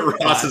debate.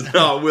 Ross is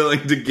not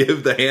willing to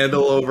give the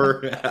handle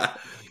over.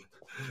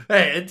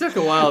 Hey, it took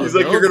a while. He's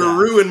like, you're going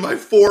to ruin my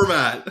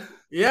format.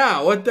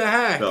 Yeah, what the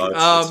heck?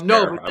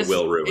 No, I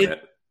will ruin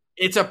it.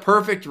 It's a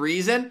perfect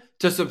reason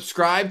to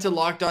subscribe to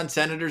Locked On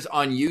Senators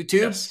on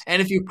YouTube. Yes.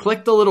 And if you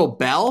click the little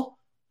bell,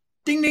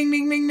 ding, ding,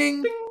 ding, ding,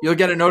 ding, you'll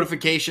get a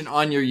notification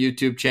on your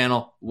YouTube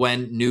channel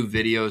when new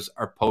videos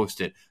are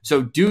posted.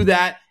 So do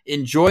that.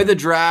 Enjoy the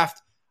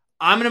draft.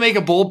 I'm going to make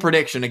a bold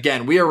prediction.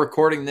 Again, we are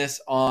recording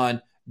this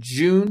on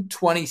June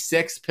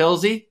 26th.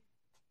 Pilsy,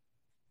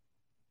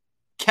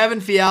 Kevin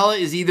Fiala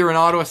is either an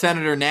Ottawa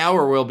Senator now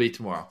or will be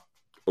tomorrow.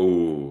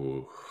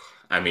 Ooh,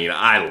 I mean,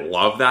 I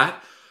love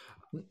that.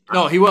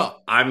 No, he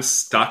will. I'm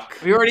stuck.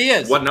 He already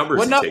is. What number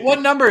is he taking? What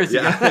number is he?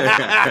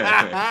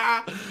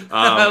 Yeah.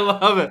 I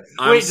love it.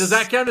 Wait, does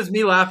that count as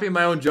me laughing at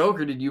my own joke,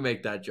 or did you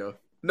make that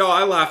joke? No,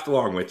 I laughed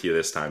along with you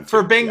this time, too.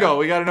 For bingo. Yeah.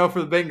 We got to know for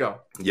the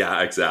bingo.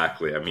 Yeah,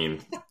 exactly. I mean,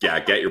 yeah,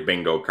 get your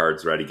bingo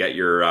cards ready. Get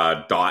your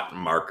dot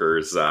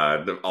markers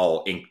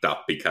all inked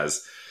up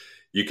because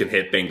you can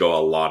hit bingo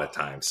a lot of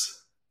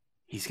times.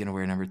 He's going to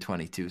wear number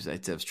 22.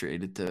 Zaitsev's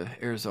traded to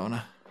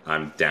Arizona.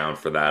 I'm down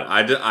for that.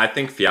 I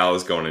think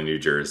Fiala's going to New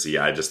Jersey.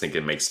 I just think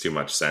it makes too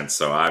much sense.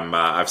 So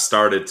I've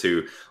started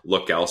to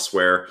look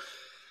elsewhere.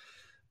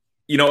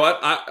 You know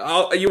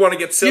what? You want to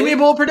get silly? Give me a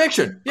bold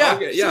prediction. Yeah,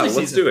 okay, yeah.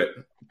 Let's do it.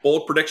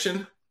 Bold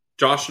prediction: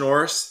 Josh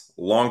Norris,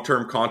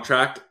 long-term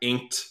contract,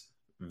 inked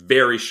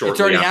very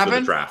shortly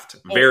after the draft.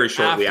 Very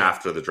shortly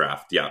after the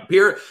draft. Yeah,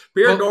 Pierre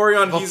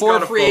Dorion. He's got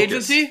to free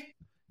agency.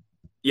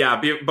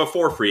 Yeah,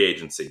 before free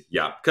agency.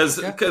 Yeah, because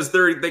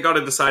they got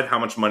to decide how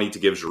much money to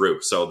give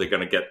Giroux. So they're going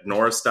to get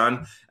Norris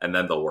done, and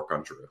then they'll work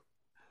on Giroux.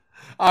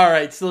 All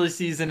right, silly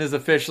season is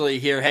officially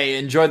here. Hey,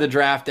 enjoy the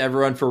draft,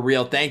 everyone, for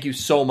real. Thank you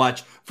so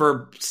much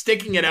for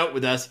sticking it out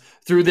with us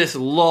through this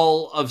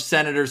lull of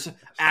Senators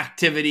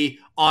activity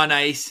on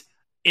ice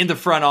in the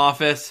front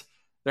office.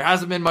 There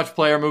hasn't been much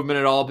player movement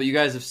at all, but you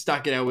guys have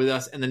stuck it out with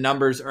us, and the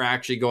numbers are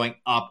actually going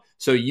up.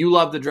 So you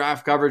love the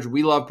draft coverage.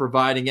 We love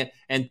providing it,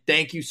 and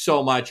thank you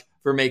so much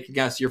for making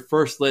us your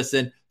first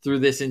listen through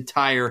this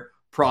entire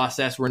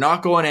process. We're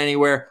not going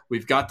anywhere.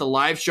 We've got the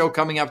live show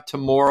coming up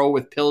tomorrow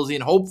with Pilsy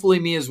and hopefully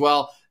me as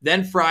well.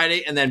 Then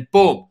Friday, and then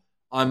boom,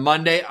 on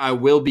Monday, I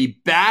will be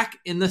back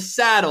in the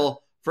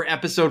saddle for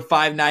episode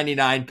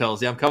 599,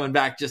 Pilsy. I'm coming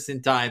back just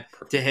in time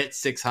to hit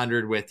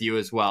 600 with you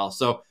as well.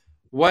 So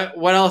what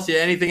else?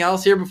 Anything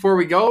else here before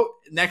we go?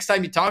 Next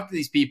time you talk to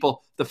these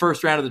people, the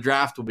first round of the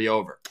draft will be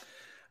over.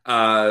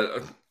 I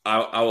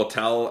will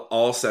tell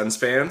all Sens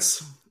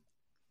fans,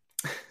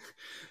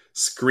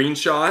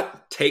 screenshot,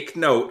 take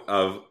note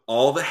of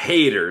all the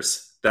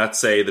haters that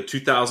say the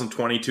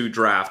 2022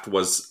 draft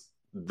was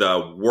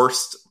the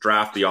worst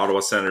draft the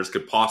Ottawa Senators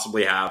could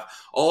possibly have.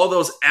 All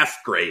those F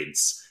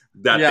grades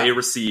that they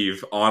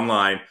receive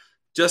online.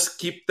 Just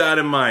keep that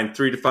in mind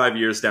 3 to 5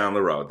 years down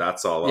the road.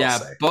 That's all I'll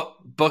say.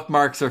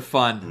 Bookmarks are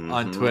fun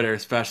on Twitter,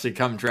 especially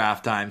come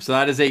draft time. So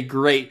that is a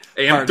great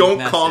And don't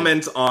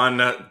comment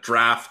on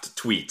draft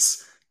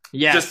tweets.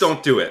 Yes. Just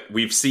don't do it.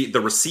 We've seen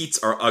the receipts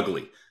are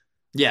ugly.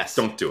 Yes.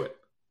 Don't do it.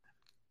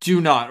 Do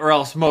not, or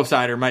else Mo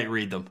Sider might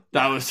read them.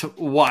 That was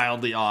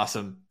wildly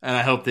awesome. And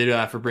I hope they do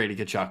that for Brady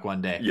Tkachuk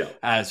one day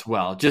as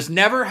well. Just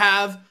never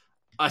have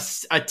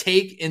a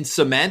take in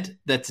cement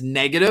that's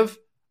negative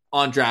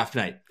on draft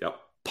night. Yep.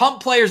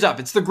 Pump players up.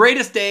 It's the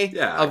greatest day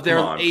of their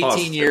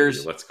 18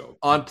 years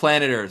on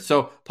planet Earth.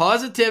 So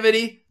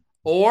positivity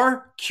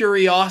or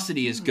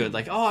curiosity is good.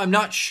 Like, oh, I'm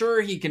not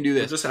sure he can do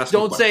this.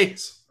 Don't say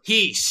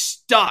he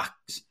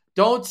sucks.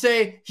 Don't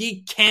say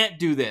he can't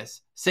do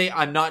this. Say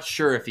I'm not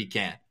sure if he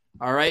can.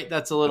 All right?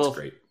 That's a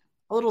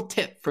little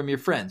tip from your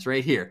friends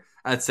right here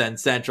at Send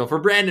Central. For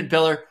Brandon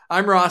Pillar,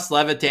 I'm Ross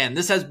Levitan.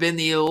 This has been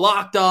the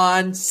Locked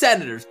On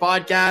Senators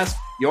podcast.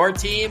 Your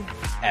team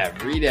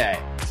every day.